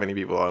with that many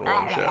people on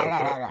one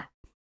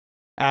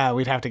show.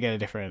 We'd have to get a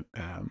different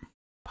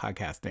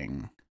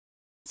podcasting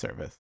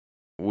service.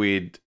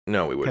 We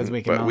wouldn't.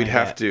 we can But only we'd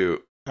have get-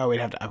 to. Oh,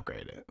 we'd have to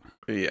upgrade it.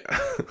 Yeah.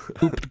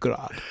 Oop,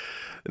 God.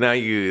 Now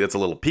that's a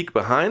little peek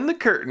behind the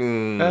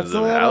curtain. That's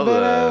a little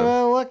bit of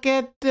a look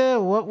at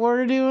what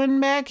we're doing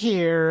back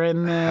here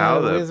in the how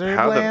the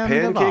Wizardland of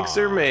pancakes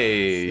are Oz.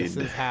 made. This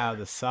is how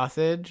the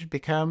sausage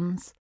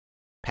becomes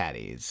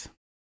patties.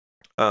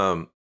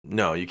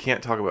 No, you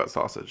can't talk about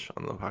sausage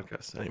on the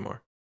podcast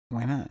anymore.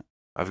 Why not?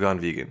 I've gone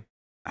vegan.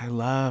 I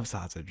love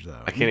sausage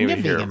though. I can't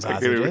even hear. vegan I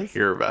can't even sausages.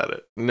 hear about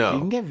it. You No,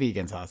 can get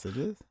vegan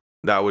sausages.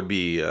 that would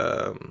be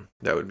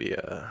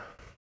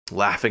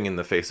laughing in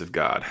the face of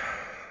God.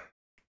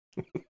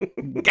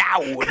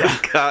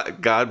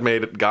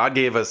 God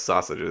gave us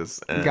sausages.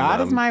 And,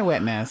 God is my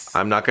witness.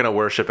 I'm not going to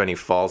worship any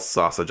false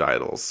sausage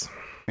idols.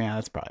 Yeah,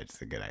 that's probably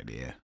just a good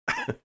idea.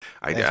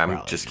 I'm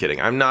probably- just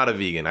kidding. I'm not a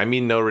vegan. I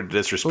mean no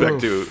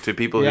disrespect to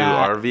people Yeah.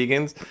 who are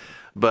vegans,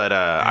 but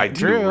I do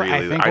Drew, I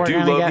really think I we're do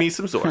gonna love get- me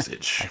some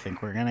sausage. I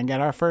think we're gonna get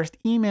our first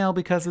email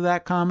because of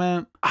that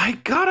comment. I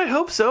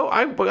hope so.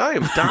 I am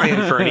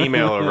dying for an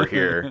email over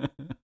here.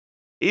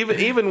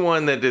 Even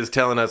one that is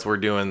telling us we're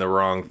doing the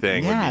wrong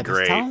thing Yeah, would be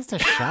great. just tell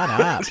us to shut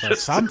up or Just tell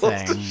us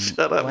something. to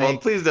shut up. Well,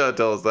 Like- please don't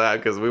tell us that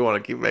because we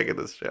want to keep making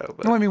this show.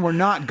 But, No, I mean we're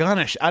not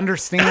gonna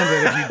understand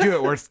it if you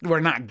do it.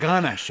 We're not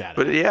gonna shut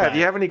but up. yeah, if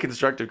you have any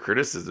constructive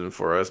criticism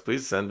for us,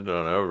 please send it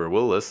on over.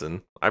 We'll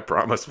listen. I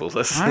promise we'll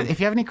listen. if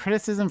you have any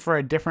criticism for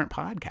a different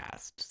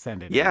podcast,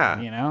 send it. Yeah.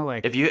 in, you know,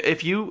 like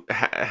If you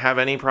have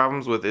any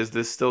problems with is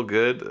this still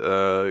good?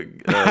 or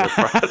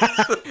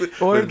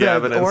with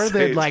Gavin and the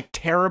Sage. like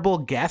terrible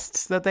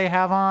guests that they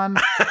have on.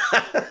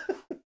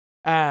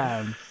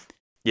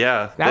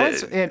 Yeah, That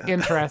was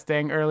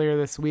interesting. Earlier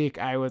this week,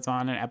 I was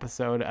on an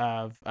episode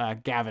of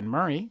Gavin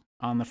Murray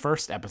on the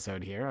first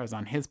episode here. I was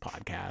on his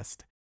podcast.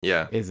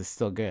 yeah, Is it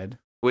still good?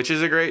 which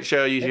is a great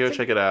show. You should go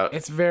check it out.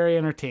 It's very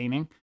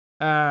entertaining.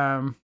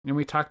 And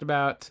we talked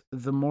about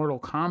the Mortal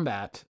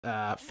Kombat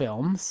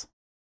films.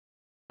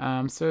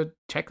 So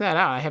check that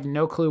out. I have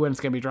no clue when it's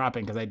going to be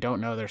dropping because I don't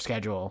know their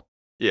schedule.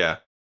 Yeah,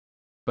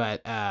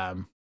 But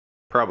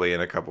probably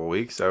in a couple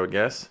weeks, I would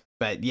guess.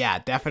 yeah,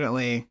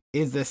 definitely.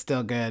 Is this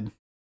still good?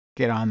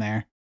 Get on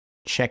there.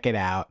 Check it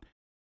out.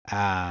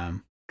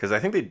 Because I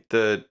think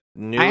the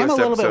newest I am a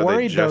little bit episode they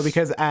worried though just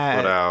because put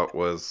out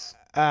was.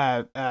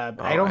 I don't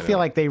I feel know.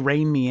 like they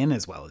rein me in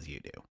as well as you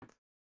do.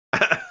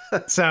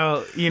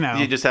 So, you know,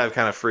 You just have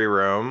kind of free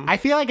roam. I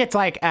feel like it's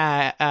like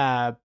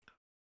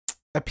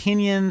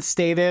opinions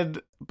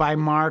stated by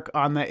Mark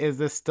on the Is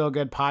This Still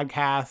Good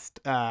podcast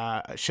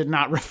should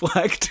not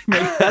reflect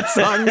Make That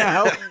Song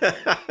Now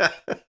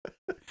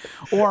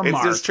or It's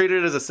Mark. just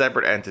treated as a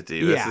separate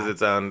entity. This Yeah. is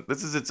its own.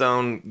 This is its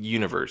own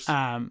universe. So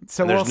And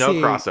we'll there's no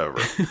see.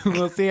 crossover.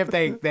 We'll see if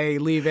they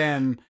leave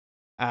in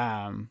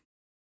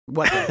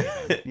what they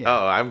leave in. Yeah.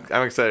 Oh,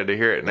 I'm excited to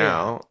hear it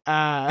now.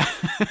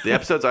 The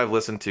episodes I've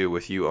listened to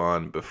with you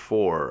on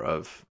before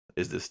of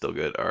Is This Still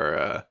Good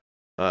are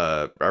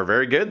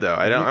very good though.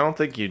 I don't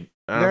think you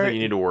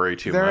need to worry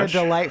too they're much. a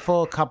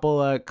delightful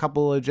couple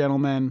of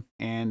gentlemen,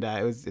 and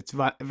it's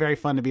very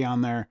fun to be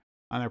on their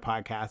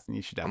podcast, and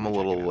you should I'm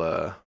definitely a check it out.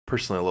 little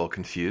personally a little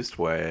confused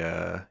why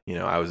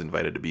I was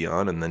invited to be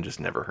on and then just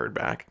never heard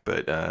back.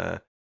 But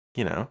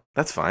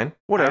that's fine.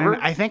 Whatever.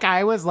 And I think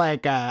I was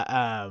like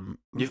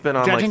You've been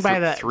on judging like by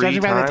the three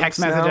judging by the times text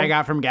message now? I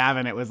got from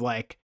Gavin, it was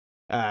like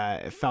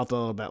it felt a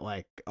little bit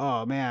like,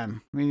 oh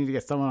man, we need to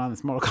get someone on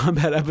this Mortal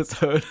Kombat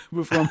episode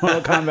before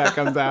Mortal Kombat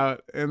comes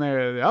out. And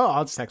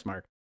I'll just text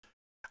Mark.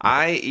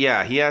 He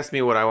asked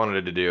me what I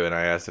wanted to do, and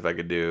I asked if I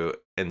could do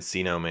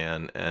Encino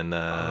Man, and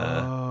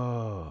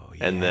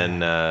and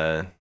then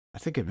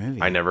that's a good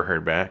movie. I never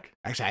heard back.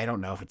 Actually, I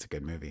don't know if it's a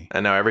good movie.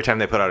 And now every time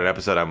they put out an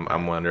episode,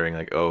 I'm wondering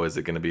like, oh, is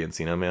it going to be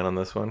Encino Man on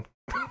this one?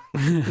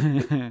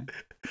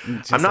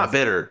 I'm not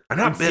bitter. I'm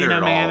not bitter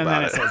at all Man, and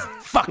about then it says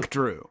 "fuck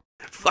Drew."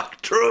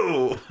 Fuck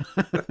Drew.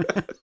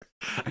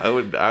 I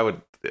would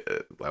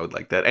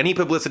like that. Any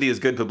publicity is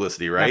good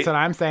publicity, right? That's what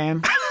I'm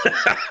saying.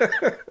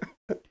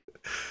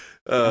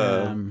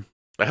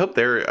 I hope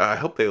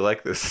they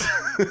like this.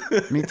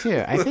 Me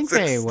too. I think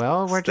they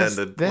will.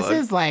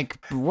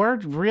 We're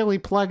really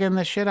plugging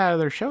the shit out of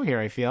their show here,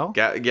 I feel.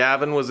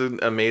 Gavin was an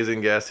amazing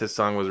guest. His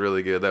song was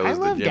really good. That was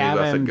the love Jimmy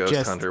Gavin Buffett Ghost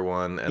just Hunter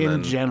one. And in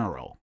then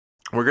general.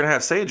 we're gonna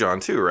have Sage on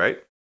too, right?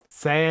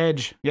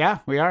 Sage. Yeah,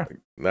 we are.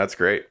 That's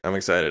great. I'm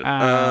excited.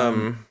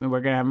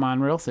 We're gonna have him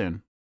on real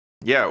soon.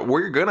 Yeah,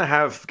 we're gonna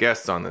have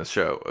guests on this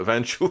show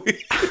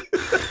eventually.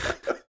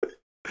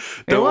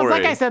 It was worry.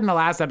 like I said in the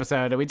last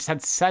episode, we just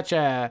had such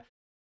a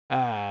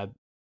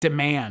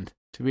demand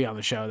to be on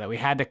the show that we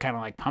had to kind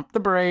of like pump the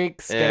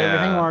brakes, get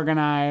everything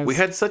organized. We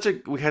had such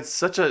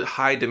a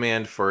high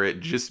demand for it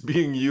just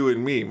being you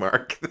and me,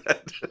 Mark.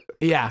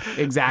 Yeah,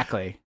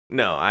 exactly.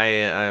 No, I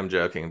am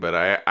joking, but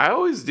I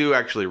always do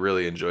actually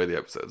really enjoy the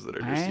episodes that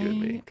are just you and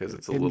me because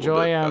it's a little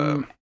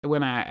bit.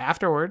 When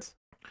afterwards.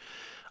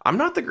 I'm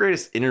not the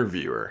greatest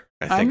interviewer.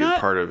 I think is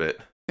part of it.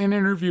 An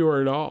interviewer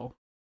at all.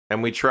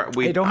 And we try.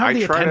 I don't have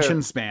the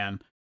attention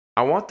span.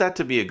 I want that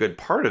to be a good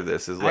part of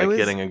this. Is like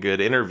getting a good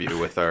interview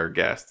with our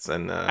guests.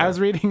 And I was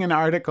reading an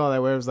article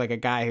that was like a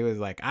guy who was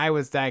like, I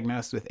was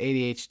diagnosed with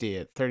ADHD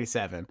at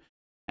 37,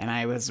 and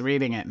I was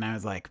reading it and I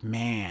was like,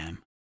 man,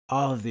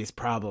 all of these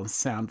problems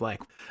sound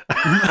like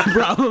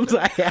problems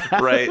I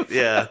have. Right?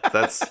 Yeah.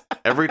 That's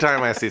every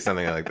time I see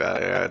something like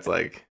that. Yeah, it's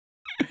like.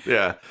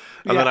 Yeah,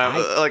 and then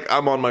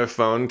I'm on my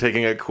phone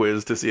taking a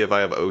quiz to see if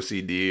I have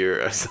OCD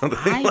or something.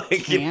 I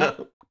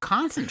can't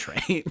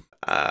concentrate.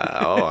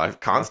 I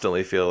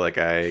constantly feel like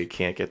I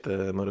can't get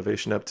the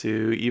motivation up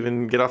to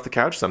even get off the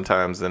couch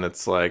sometimes, and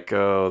it's like,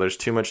 oh, there's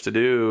too much to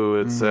do.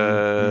 It's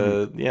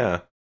yeah.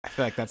 I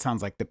feel like that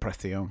sounds like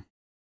depression.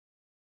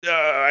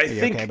 I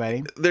think okay,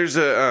 buddy? There's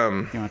You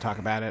want to talk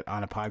about it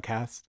on a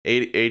podcast?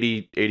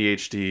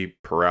 ADHD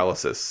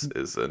paralysis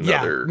is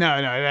another.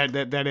 Yeah, no,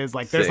 that is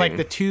like there's like thing.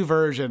 the two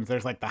versions.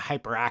 There's like the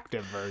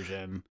hyperactive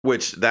version,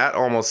 which that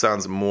almost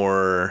sounds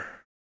more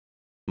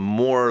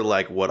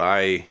like what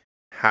I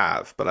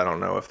have, but I don't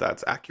know if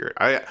that's accurate.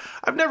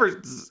 I've never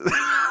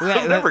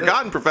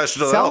gotten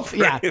professional help.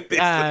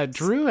 Yeah,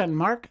 Drew and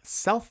Mark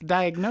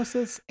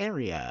self-diagnosis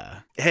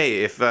area.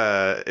 Hey, if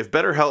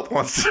BetterHelp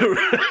wants to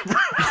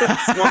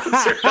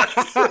sponsor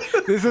us,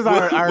 this is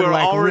our we're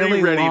like already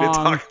really ready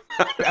long, to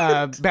talk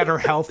about Better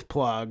Health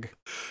plug.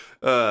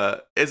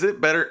 Is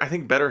it better? I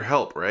think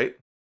BetterHelp, right?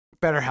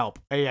 BetterHelp.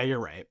 Yeah, you're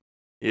right.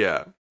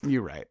 Yeah,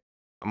 you're right.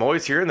 I'm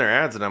always hearing their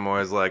ads, and I'm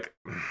always like,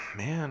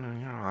 man,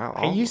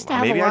 I used to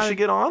have maybe I should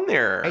get on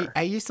there.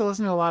 I used to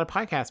listen to a lot of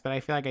podcasts, but I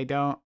feel like I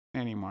don't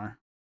anymore.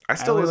 I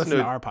still listen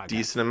to our a podcast.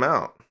 decent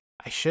amount.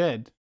 I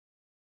should.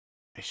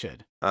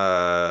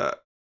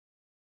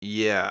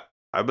 Yeah,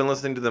 I've been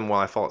listening to them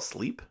while I fall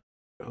asleep.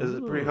 Is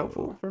it pretty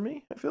helpful for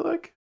me? I feel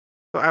like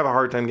I have a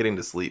hard time getting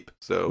to sleep.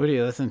 So what do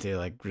you listen to?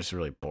 Like just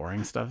really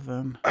boring stuff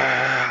then?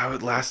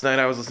 Last night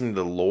I was listening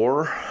to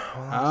Lore.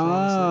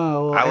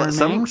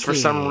 Oh, for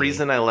some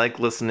reason I like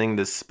listening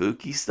to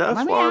spooky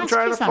stuff while I'm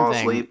trying to fall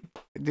asleep.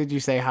 Did you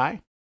say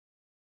hi?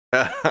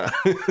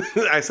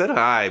 I said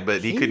hi,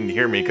 but he couldn't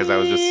hear me because I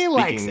was just speaking.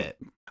 Likes it.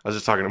 I was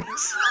just talking to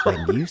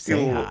myself. When you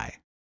say hi.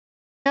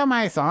 You know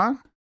my song?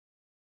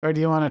 Or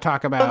do you want to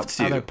talk about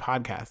other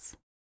podcasts?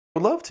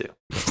 Would love to.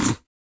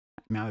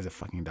 Now there's a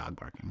fucking dog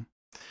barking.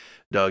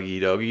 Doggy,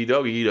 doggy,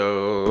 doggy,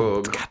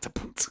 dog.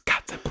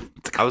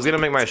 I was going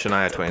to make my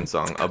Shania Twain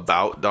song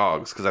about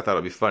dogs because I thought it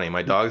would be funny.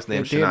 My dog's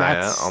named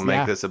Shania. I'll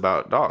make this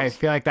about dogs. I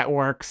feel like that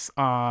works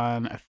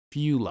on a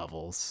few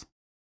levels.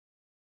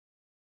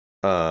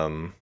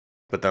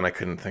 But then I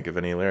couldn't think of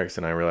any lyrics,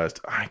 and I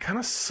realized I kind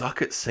of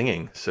suck at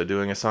singing. So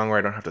doing a song where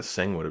I don't have to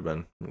sing would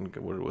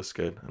was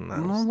good. And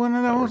that was One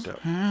of that those. worked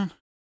out. Man.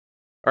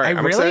 All right,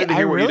 I'm excited to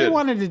hear what you did.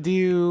 wanted to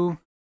do.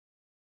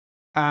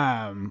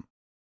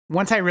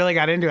 Once I really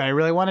got into it, I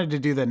really wanted to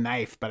do the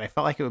knife, but I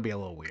felt like it would be a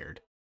little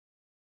weird.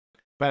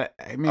 But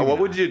I mean, What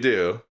would you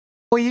do?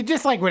 Well, you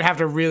just like would have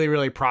to really,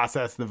 really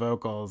process the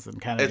vocals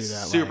and kind of do It's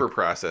that. super like,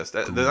 processed.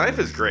 The knife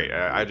is great.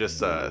 I just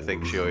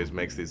think she always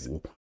makes these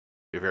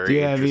very do you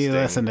interesting.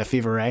 listen to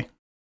Fever Ray?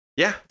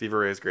 Yeah, Fever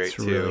Ray is great It's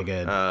too. really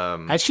good.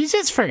 Um, She's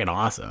just freaking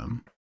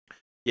awesome.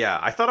 yeah,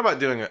 I thought about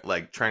doing it,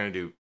 like trying to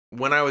do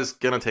when I was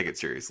gonna take it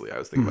seriously. I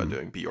was thinking about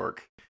doing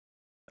Bjork.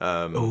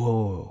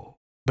 Oh,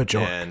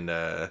 Bjork. And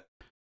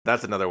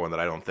that's another one that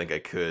I don't think I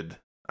could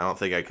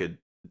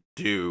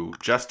do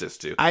justice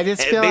to. I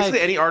just And feel basically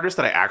like any artist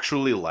that I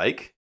actually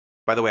like.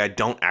 By the way, I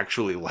don't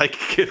actually like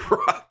Kid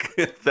Rock.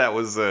 if that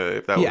was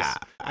I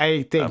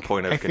think a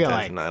point of I feel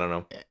contention, like I don't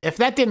know. if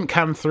that didn't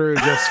come through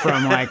just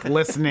from like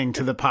listening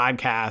to the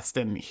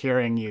podcast and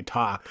hearing you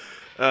talk,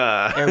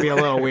 it would be a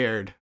little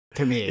weird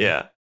to me.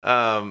 Yeah.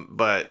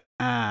 But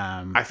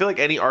I feel like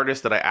any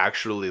artist that I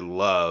actually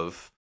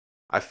love,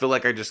 I feel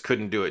like I just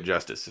couldn't do it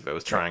justice if I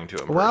was trying to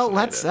impersonate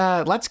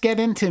well, let's get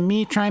into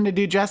me trying to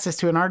do justice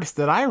to an artist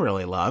that I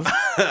really love.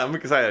 I'm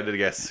excited to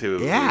guess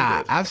who. Yeah,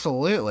 who did.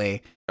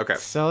 absolutely. Okay.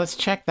 So let's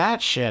check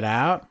that shit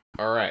out.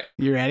 All right.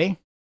 You ready?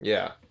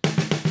 Yeah.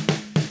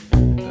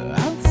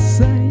 I'll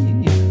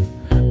say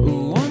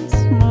once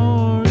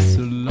more, it's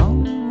a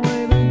long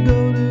way to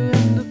go to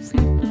end up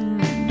sleeping on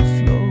the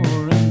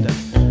floor,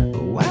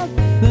 and why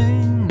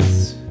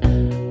things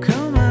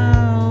come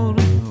out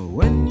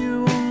when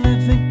you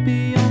only think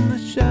beyond the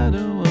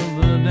shadow of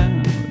a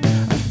doubt.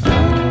 I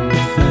don't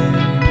think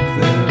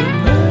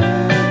they're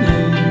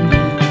letting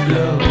you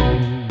go.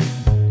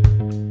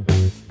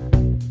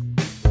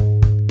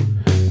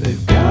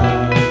 They've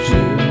got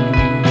you,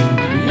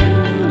 you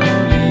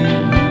don't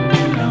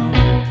even know.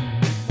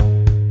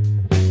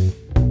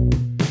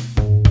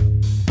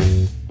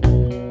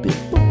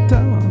 People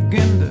talk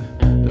and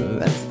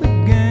that's the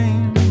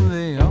game.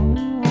 They all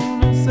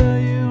wanna sell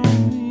you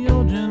on the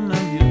origin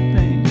of your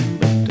pain,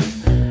 but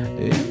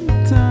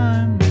in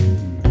time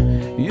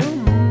you'll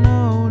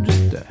know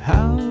just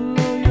how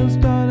low you'll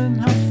start and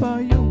how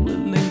far you're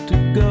willing to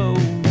go.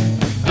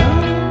 I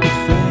don't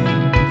think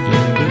they're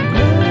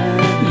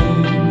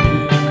letting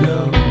you go.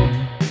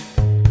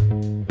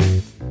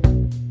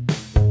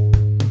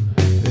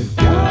 They've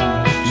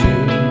got you,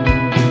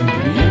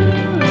 you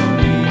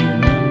don't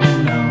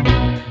even know.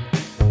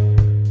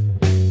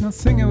 Now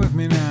sing it with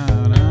me now.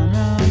 Na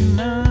na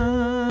na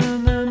na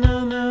na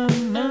na na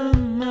na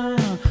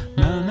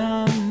na na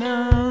na.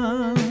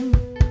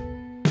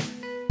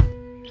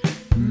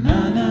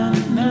 Na na na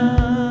na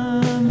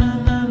na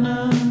na na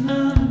na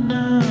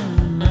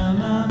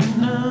na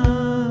na.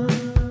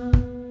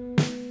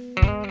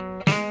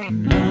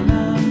 Na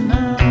na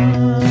na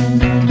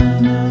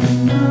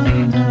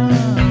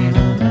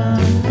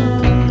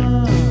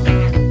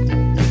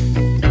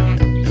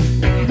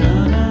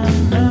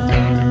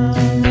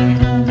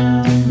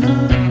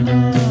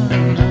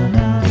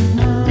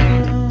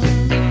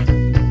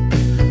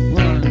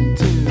One,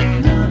 two,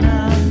 na na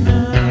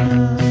na.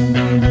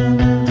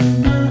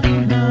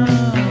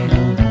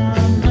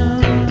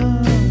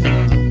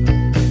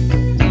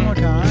 One more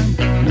time.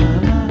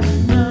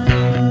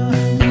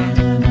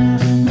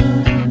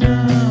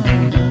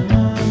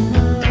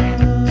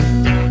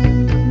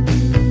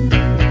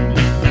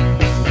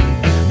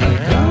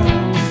 I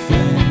don't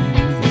think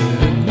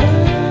they're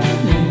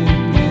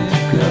letting it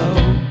go.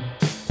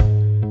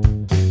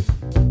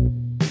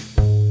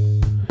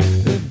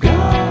 They've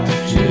got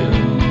you,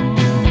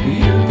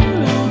 you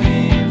don't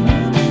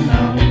even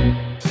know.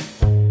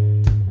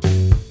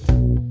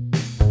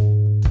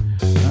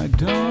 I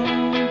don't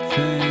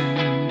think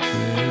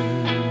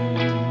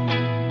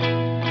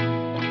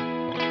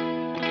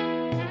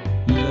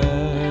they're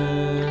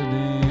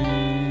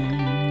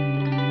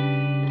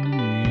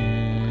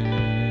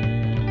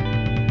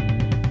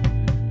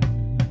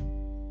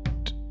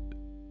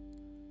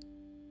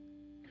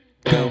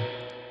go.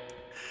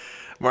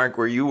 Mark,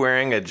 were you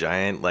wearing a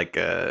giant, like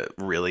a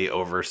really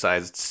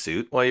oversized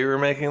suit while you were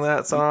making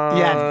that song?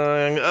 Yeah.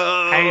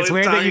 Oh, It's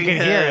weird that you Talking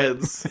can hear it.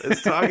 Heads.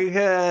 It's Talking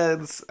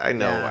Heads. I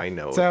know. Yeah. I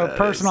know. what So that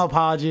personal is.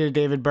 apology to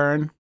David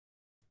Byrne.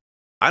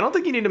 I don't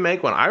think you need to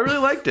make one. I really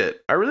liked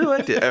it.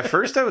 At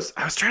first, I was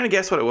trying to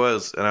guess what it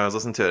was, and I was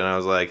listening to it, and I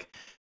was like,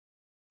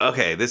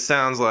 okay, this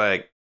sounds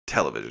like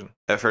television.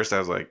 At first, I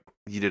was like,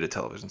 you did a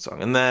television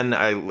song, and then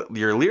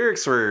your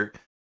lyrics were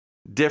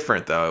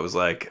different though. It was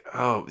like,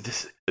 oh,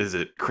 this is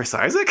it Chris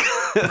Isaac?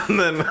 and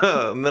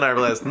then I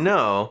realized,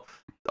 no,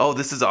 oh,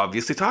 this is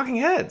obviously Talking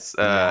Heads.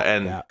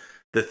 And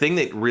the thing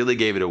that really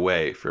gave it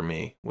away for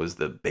me was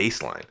the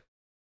bass line.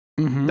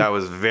 Mhm. That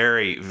was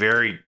very,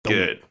 very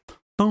good.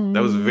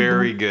 That was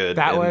very good.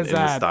 That in was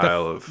the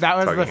style of that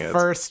was Talking the Heads.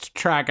 first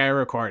track I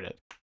recorded.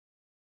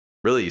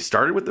 Really, you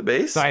started with the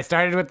bass? So I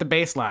started with the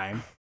bass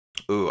line.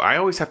 Ooh, I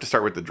always have to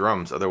start with the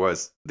drums,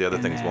 otherwise the other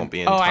And things then- won't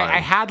be in I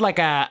time. had like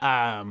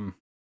an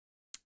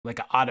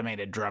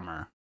automated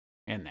drummer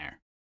in there.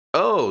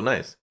 Oh,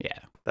 nice. Yeah.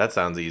 That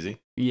sounds easy.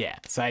 Yeah.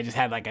 So I just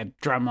had like a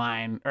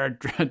drumline or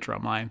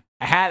drumline.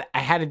 I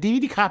had a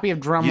DVD copy of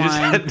You just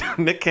Drumline had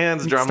Nick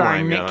Cannon's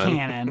starring drumline Nick going.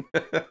 Cannon.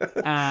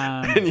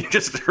 And you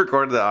just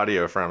recorded the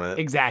audio from it.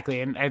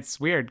 Exactly, and it's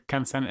weird.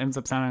 Ends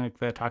up sounding like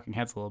the Talking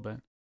Heads a little bit.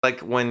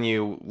 Like when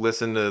you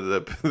listen to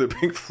the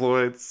Pink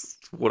Floyd's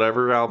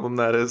whatever album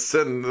that is,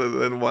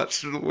 and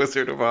watch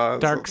Wizard of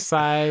Oz. Dark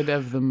Side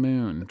of the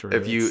Moon. Drew.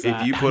 If you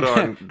It's, put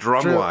on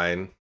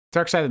Drumline,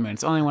 Dark Side of the Moon,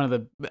 it's only one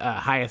of the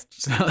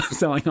highest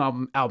selling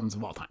albums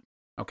of all time.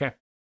 Okay,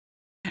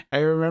 I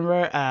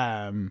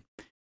remember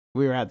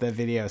we were at the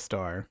video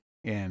store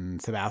in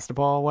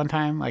Sebastopol one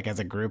time, like as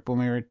a group when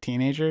we were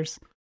teenagers,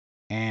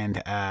 and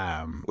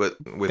with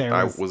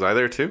there was I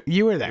there too?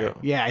 you were there.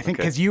 Yeah, I think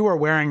Okay. because you were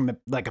wearing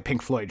like a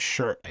Pink Floyd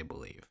shirt, I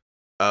believe.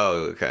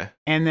 Oh, okay.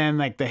 And then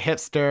like the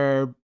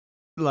hipster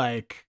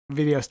like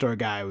video store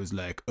guy was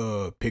like,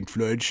 "Oh, Pink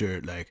Floyd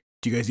shirt. Like,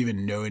 do you guys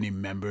even know any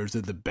members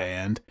of the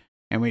band?"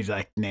 And we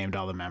like named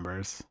all the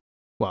members.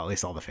 Well, at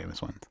least all the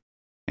famous ones.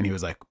 And he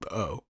was like,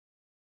 "Oh."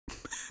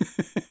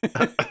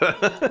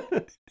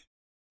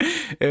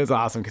 It was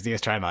awesome because he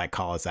was trying to like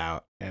call us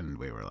out, and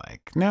we were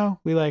like, "No,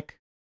 we like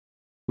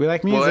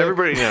music." Well,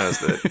 everybody knows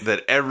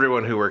that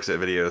everyone who works at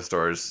video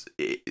stores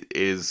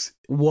is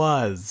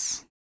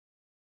was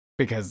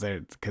because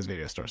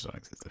video stores don't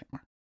exist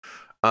anymore.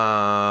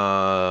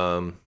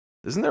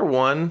 Isn't there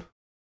one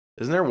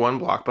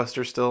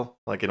Blockbuster still,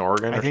 like in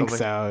Oregon or I think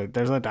something? so.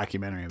 There's a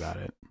documentary about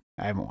it.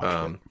 I haven't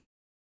watched it.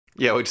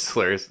 Yeah, which is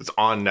hilarious. It's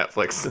on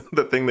Netflix.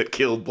 The thing that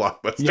killed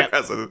Blockbuster Yep.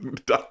 has a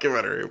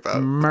documentary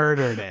about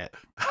Murdered it.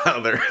 how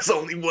there's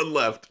only one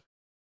left.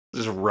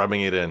 Just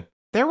rubbing it in.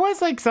 There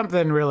was like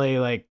something really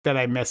like that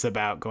I miss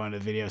about going to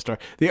the video store.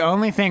 The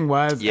only thing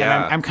was,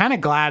 Yeah. and I'm kind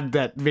of glad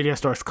that video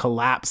stores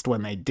collapsed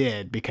when they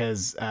did,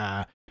 because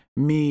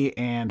me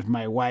and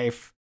my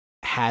wife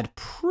had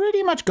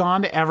pretty much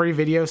gone to every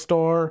video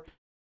store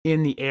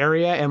in the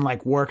area and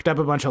like worked up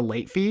a bunch of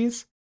late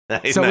fees.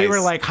 So we were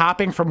Nice. like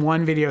hopping from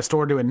one video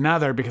store to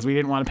another because we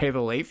didn't want to pay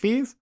the late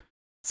fees.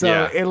 So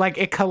Yeah.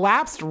 it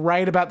collapsed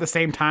right about the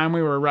same time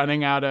we were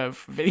running out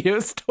of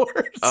video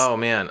stores. Oh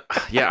man,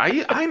 yeah,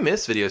 I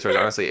miss video stores.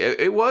 Honestly,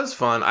 it was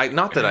fun. I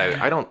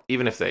don't,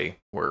 even if they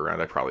were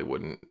around, I probably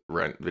wouldn't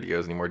rent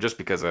videos anymore, just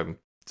because I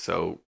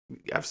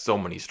have so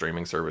many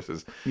streaming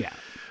services. Yeah.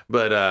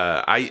 But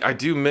I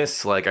do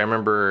miss, like, I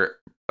remember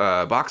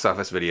Box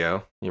Office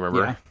Video. You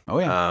remember? Yeah. Oh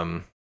yeah.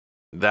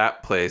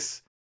 That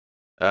place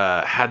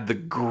had the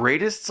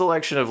greatest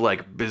selection of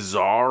like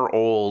bizarre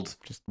old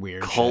Just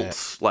weird cult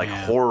shit. like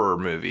Yeah. horror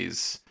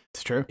movies.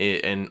 It's true.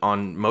 And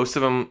on most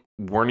of them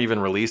weren't even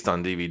released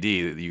on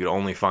DVD. You could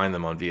only find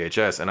them on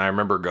VHS. And I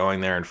remember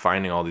going there and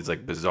finding all these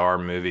like bizarre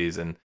movies,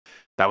 and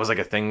that was like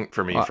a thing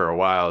for me for a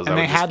while. And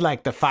they had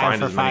like the 5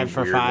 for 5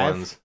 for 5.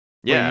 Ones.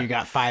 Where Yeah, you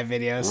got 5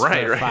 videos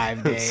right, for right.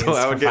 5 days So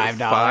I would for get $5.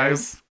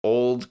 5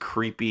 old,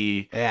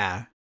 creepy,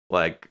 Yeah.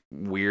 like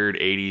weird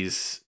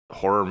 80s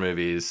horror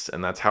movies,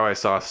 and that's how I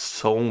saw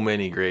so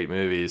many great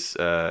movies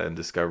and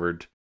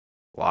discovered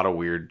a lot of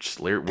weird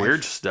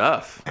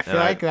stuff. I feel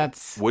like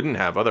that's wouldn't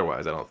have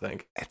otherwise, I don't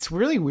think. it's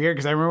really weird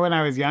because I remember when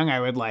I was young, I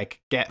would like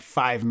get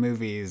 5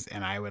 movies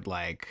and I would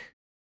like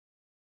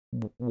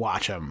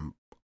watch them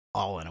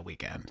all in a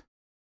weekend.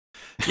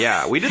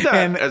 Yeah, we did that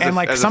And- as and, a,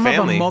 like, as some a of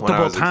them family when I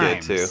multiple was a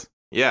times. kid too.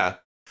 Yeah,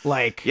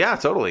 Like, yeah,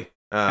 totally.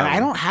 and I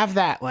don't have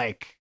that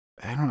like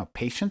I don't know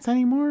patience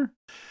anymore,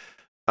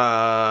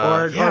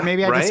 or or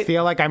maybe I just right?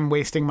 feel like I'm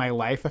wasting my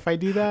life if I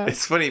do that.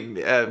 It's funny.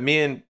 Me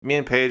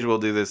and Paige will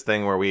do this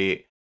thing where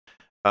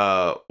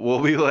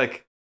we'll be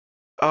like,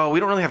 oh, we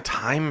don't really have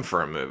time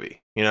for a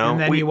movie, you know. And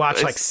then you watch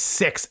it's- like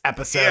 6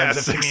 episodes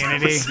of 6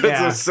 Community. episodes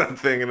Yeah. of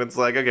something, and it's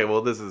like, okay,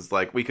 well, this is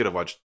like we could have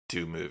watched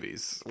 2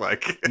 movies,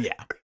 like,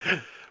 Yeah.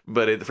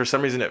 but for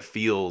some reason it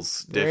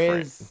feels There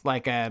different. is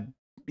like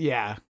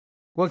yeah.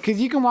 Well,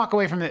 because you can walk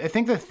away from it. I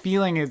think the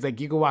feeling is like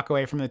you can walk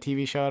away from the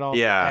TV show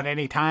at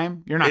any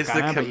time. You're not It's the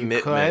gonna, but you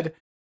commitment. could.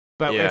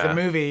 But with Yeah. a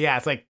movie, yeah,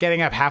 it's like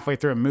getting up halfway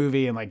through a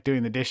movie and like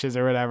doing the dishes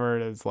or whatever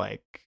is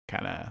like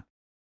kind of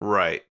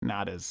Right.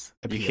 not as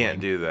You appealing. can't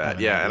do that. of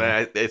an Yeah, and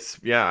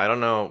idea. I don't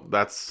know.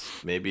 That's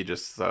maybe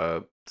just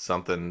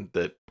something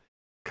that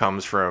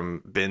comes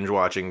from binge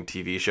watching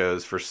TV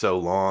shows for so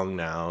long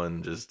now,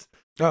 and just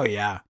Oh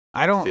yeah,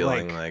 I don't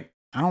feeling like. like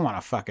I don't want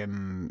to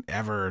fucking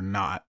ever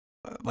not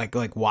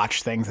like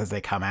watch things as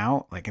they come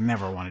out. Like I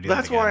never want to do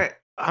that's that. again. why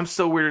I'm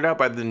so weirded out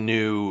by the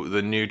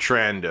new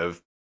trend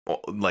of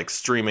like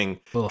streaming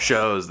Ugh.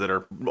 shows that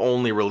are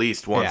only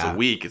released once Yeah. a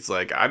week. It's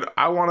like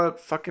I want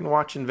to fucking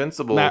watch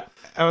Invincible That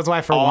was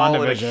why for all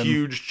in a WandaVision,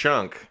 huge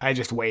chunk. I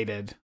just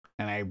waited.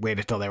 And I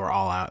waited till they were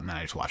all out, and then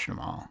I just watched them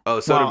all. Oh,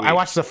 so well, did we. I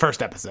watched the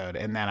first episode,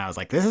 and then I was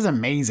like, "This is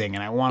amazing,"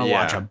 and I want to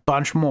watch Yeah. a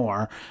bunch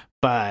more.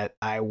 But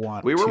I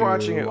want We were to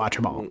watching it watch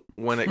them all.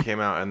 when it came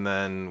out, and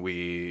then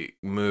we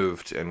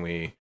moved and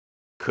we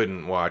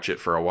couldn't watch it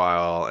for a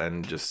while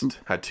and just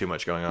had too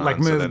much going on. Like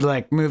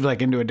moved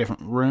into a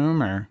different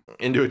room or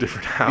into a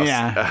different house.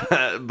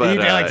 Yeah. But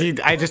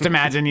I just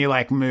imagine you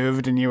like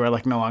moved and you were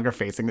like no longer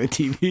facing the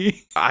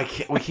TV.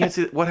 we can't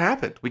see what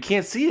happened. We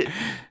can't see it.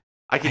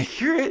 I can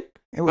hear it,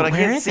 but I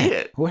can't see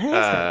it. Where is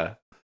it?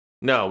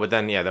 No, but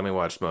then we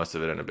watched most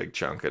of it in a big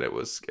chunk, and it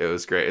was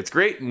great. It's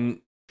great,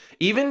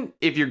 even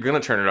if you're gonna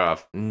turn it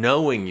off,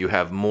 knowing you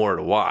have more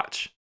to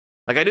watch.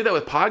 Like I do that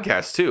with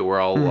podcasts too,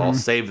 where I'll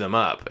save them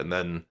up and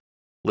then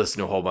listen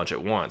to a whole bunch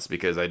at once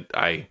because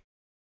I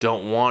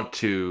don't want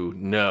to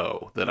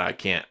know that I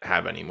can't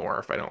have any more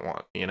if I don't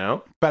want,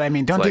 But I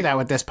mean, don't do that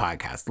with this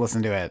podcast.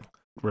 Listen to it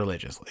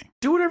religiously.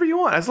 Do whatever you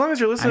want. As long as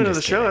you're listening to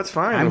the show, that's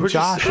fine. I'm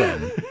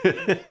joshing.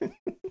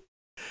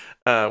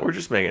 We're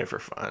just making it for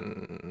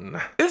fun.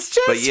 It's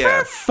just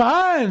for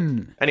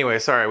fun. Anyway,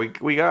 sorry,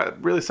 we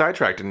got really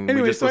sidetracked and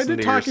we just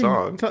listened to your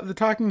song. The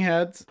Talking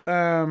Heads.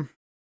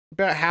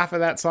 About half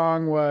of that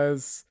song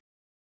was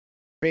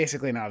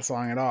basically not a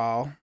song at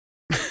all.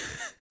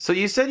 So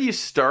you said you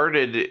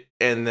started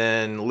and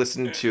then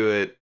listened to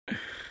it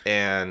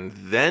and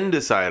then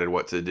decided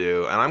what to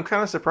do. And I'm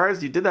kind of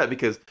surprised you did that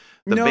because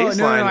the bass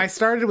line... No, I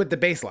started with the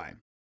bass line.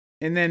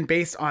 And then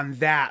based on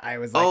that, I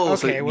was like,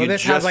 okay, so well,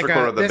 this has like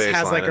a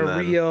then...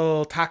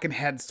 real Talking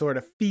Heads sort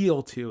of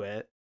feel to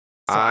it.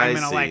 So I'm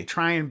going to like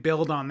try and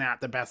build on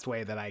that the best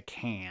way that I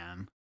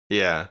can.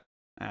 Yeah.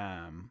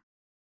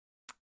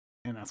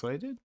 And that's what I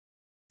did.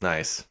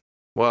 Nice.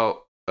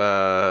 Well,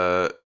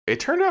 it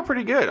turned out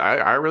pretty good.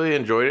 I really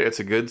enjoyed it. It's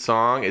a good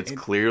song. It's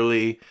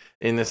clearly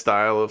in the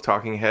style of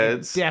Talking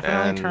Heads. It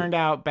definitely turned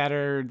out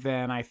better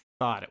than I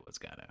thought it was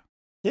gonna.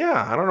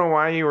 Yeah, I don't know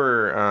why you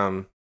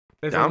were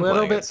there's a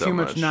little bit too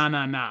much na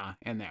na na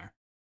in there.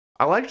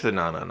 I liked the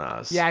na na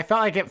nas. Yeah, I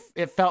felt like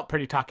it felt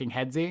pretty Talking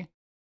Headsy,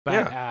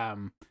 but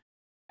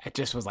it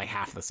just was like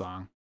half the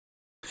song.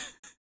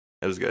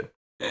 It was good.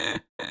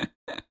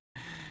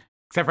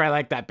 Except for I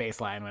like that bass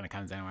line when it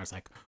comes in where it's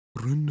like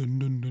I don't know.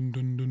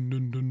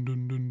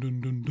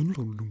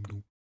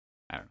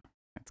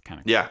 It's kind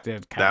of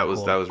that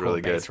was really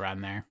good. Bass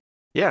run there.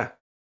 Yeah,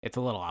 it's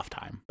a little off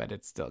time, but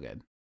it's still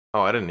good.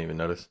 Oh, I didn't even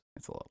notice.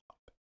 It's a little off.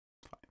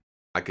 It's fine.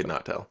 I could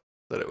not tell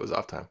that it was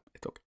off time.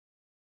 It's okay.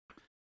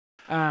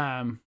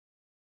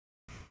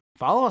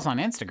 Follow us on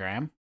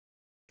Instagram.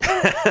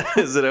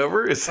 Is it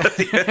over? Is that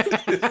the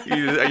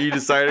end? Are you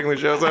deciding the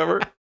show's over?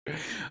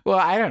 Well,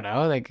 I don't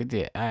know.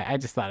 I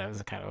just thought it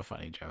was kind of a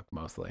funny joke,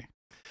 mostly.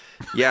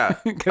 Yeah,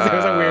 because there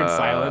was a weird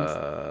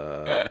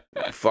silence.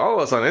 Follow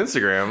us on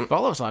Instagram.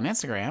 Follow us on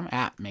Instagram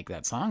at Make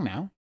That Song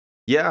Now.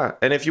 Yeah,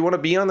 and if you want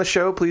to be on the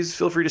show, please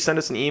feel free to send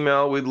us an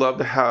email. We'd love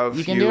to have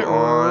you can do it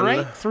on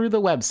right through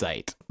the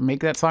website.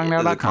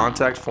 MakeThatSongNow.com. The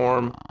contact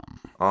form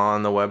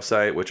on the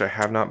website, which I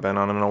have not been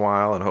on in a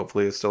while, and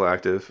hopefully it's still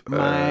active.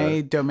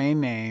 My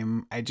domain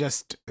name, I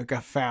just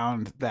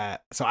found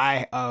that. So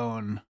I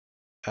own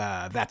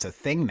That's a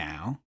Thing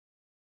Now.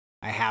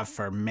 I have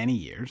for many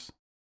years.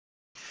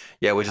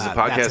 Yeah, which is a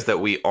podcast that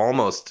we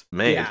almost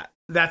made. Yeah,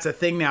 that's a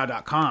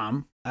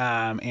thingnow.com.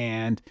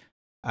 And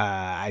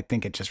I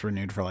think it just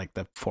renewed for like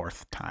the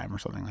 4th time or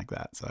something like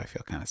that. So I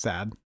feel kind of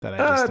sad that I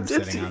just am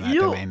sitting on that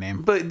domain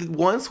name. But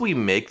once we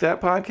make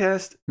that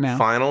podcast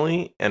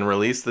finally and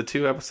release the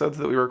 2 episodes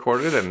that we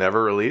recorded and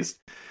never released,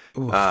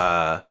 then,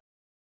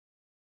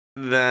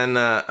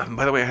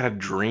 by the way, I had a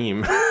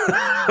dream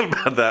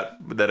about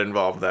that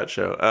involved that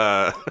show.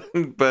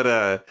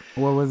 But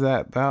what was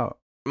that about?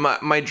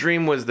 My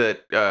dream was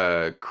that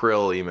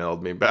Krill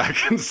emailed me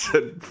back and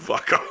said,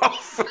 fuck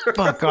off.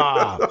 Fuck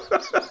off.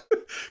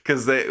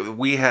 Because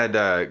we had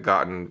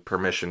gotten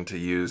permission to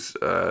use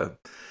part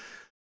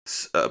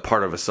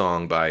of a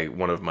song by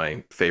one of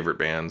my favorite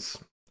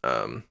bands,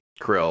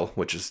 Krill,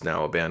 which is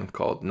now a band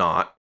called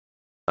Not,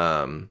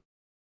 for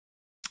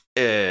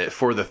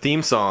the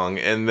theme song,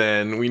 and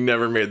then we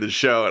never made the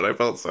show, and I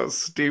felt so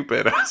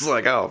stupid. I was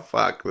like, oh,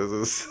 fuck,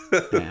 this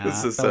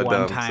is so dumb.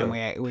 One time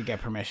we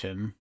get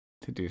permission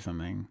to do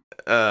something.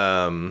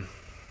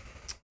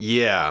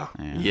 Yeah.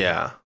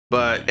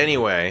 But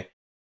anyway,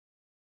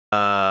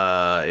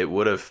 it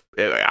would have.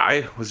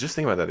 I was just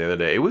thinking about that the other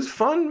day. It was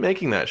fun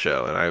making that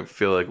show, and I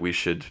feel like we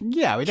should.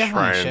 Yeah, we definitely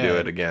try and should do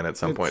it again at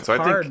some point. So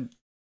I think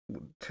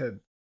to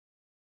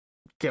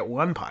get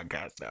one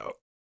podcast out.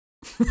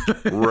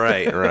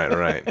 Right.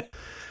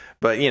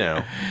 But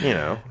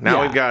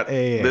now we've got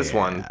this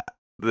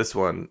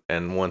one,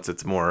 and once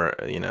it's more,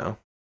 once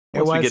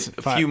we get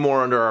a few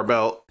more under our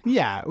belt.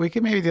 Yeah, we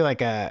could maybe do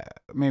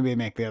maybe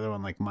make the other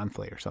one like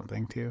monthly or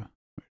something too.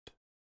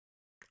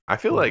 I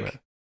feel like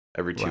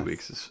every 2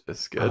 weeks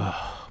is good.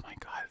 Oh my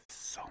God, it's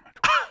so much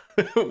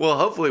work. Well,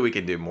 hopefully we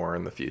can do more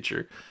in the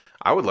future.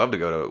 I would love to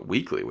go to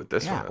weekly with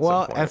this one at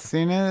some point. As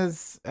soon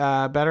as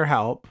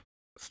BetterHelp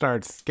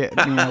starts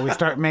getting, we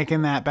start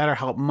making that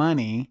BetterHelp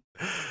money,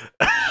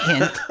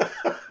 hint,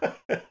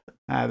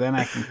 then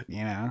I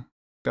can,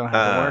 don't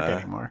have to work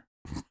anymore.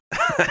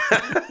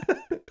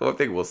 Well, I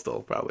think we'll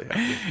still probably have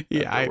to.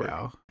 Yeah, I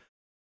know.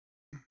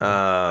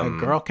 A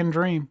girl can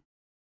dream.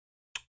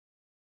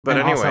 But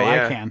and anyway, also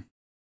I can.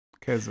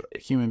 because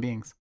human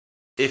beings.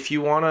 If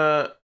you want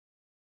to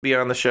be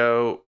on the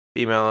show,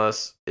 email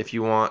us. If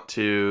you want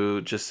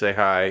to just say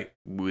hi,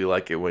 we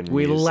like it when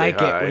We you like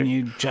say it hi. when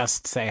you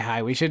just say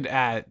hi. We should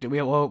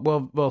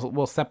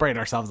we'll separate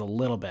ourselves a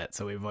little bit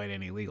so we avoid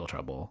any legal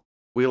trouble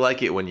We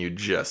like it when you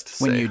just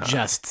say when you hi.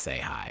 just say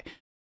hi.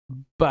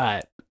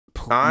 But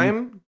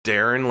I'm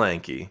Darren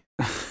Lanky.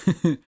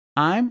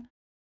 I'm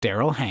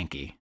Daryl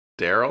Hankey.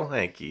 Daryl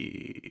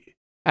Hankey.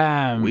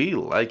 We We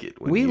like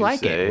it when we you like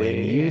say it when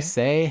you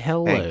say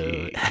hello.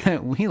 Hanky.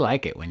 We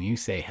like it when you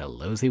say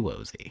hellosy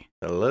wosy.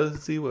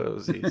 Hello-zy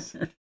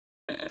wosies.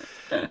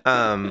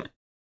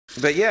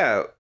 But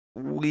yeah,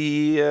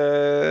 we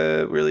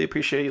really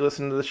appreciate you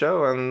listening to the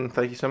show, and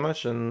thank you so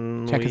much.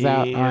 And Check us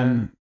out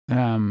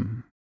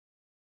on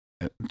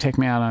check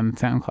me out on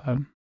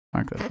SoundCloud.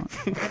 Mark that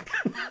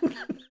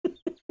one.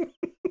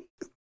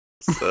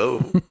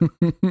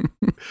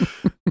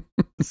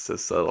 so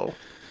subtle.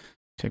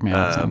 Check me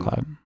out on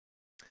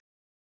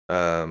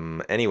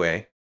SoundCloud.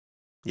 Anyway,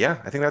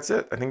 yeah, I think that's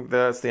it. I think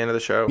that's the end of the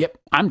show. Yep,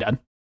 I'm done.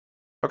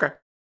 Okay.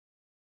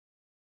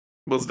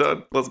 Well, it's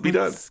done. Let's be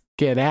done. Let's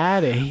get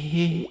out of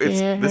here.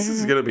 This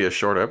is gonna be a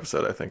short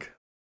episode, I think.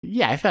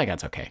 Yeah, I feel like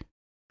that's okay.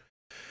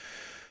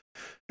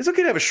 It's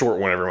okay to have a short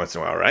one every once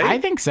in a while, right? I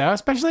think so,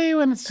 especially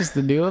when it's just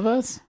the two of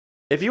us.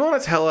 If you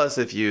want to tell us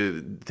if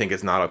you think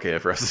it's not okay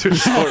for us to do a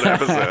short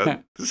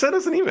episode, send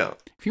us an email.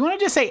 If you want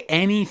to just say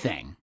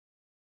anything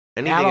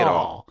Anything at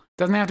all.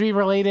 doesn't have to be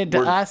related to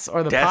We're us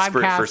or the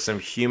Desperate podcast. for some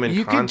human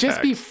You contact. could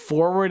just be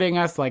forwarding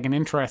us like an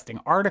interesting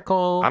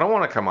article. I don't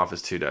want to come off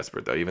as too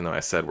desperate, though, even though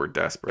I said we're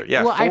desperate.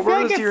 Yeah, Well, I feel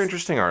forward like us your it's-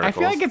 interesting I articles.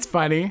 feel like it's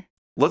funny.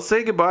 Let's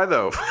say goodbye,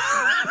 though.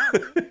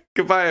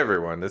 Goodbye,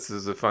 everyone. This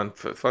is a fun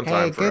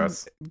time for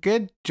us.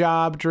 Good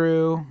job,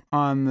 Drew,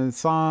 on the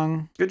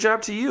song. Good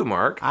job to you,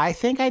 Mark. I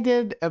think I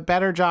did a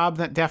better job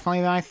than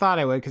I thought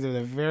I would because it was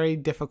a very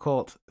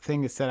difficult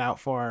thing to set out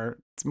for.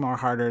 It's more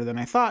harder than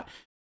I thought.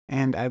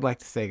 And I'd like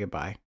to say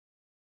goodbye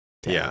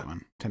to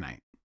everyone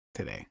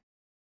today.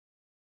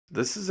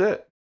 This is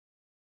it.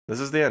 This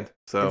is the end.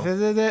 So, If this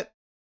is it,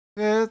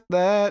 just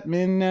let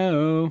me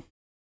know.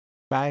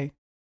 Bye.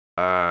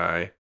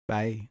 bye.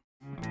 Bye.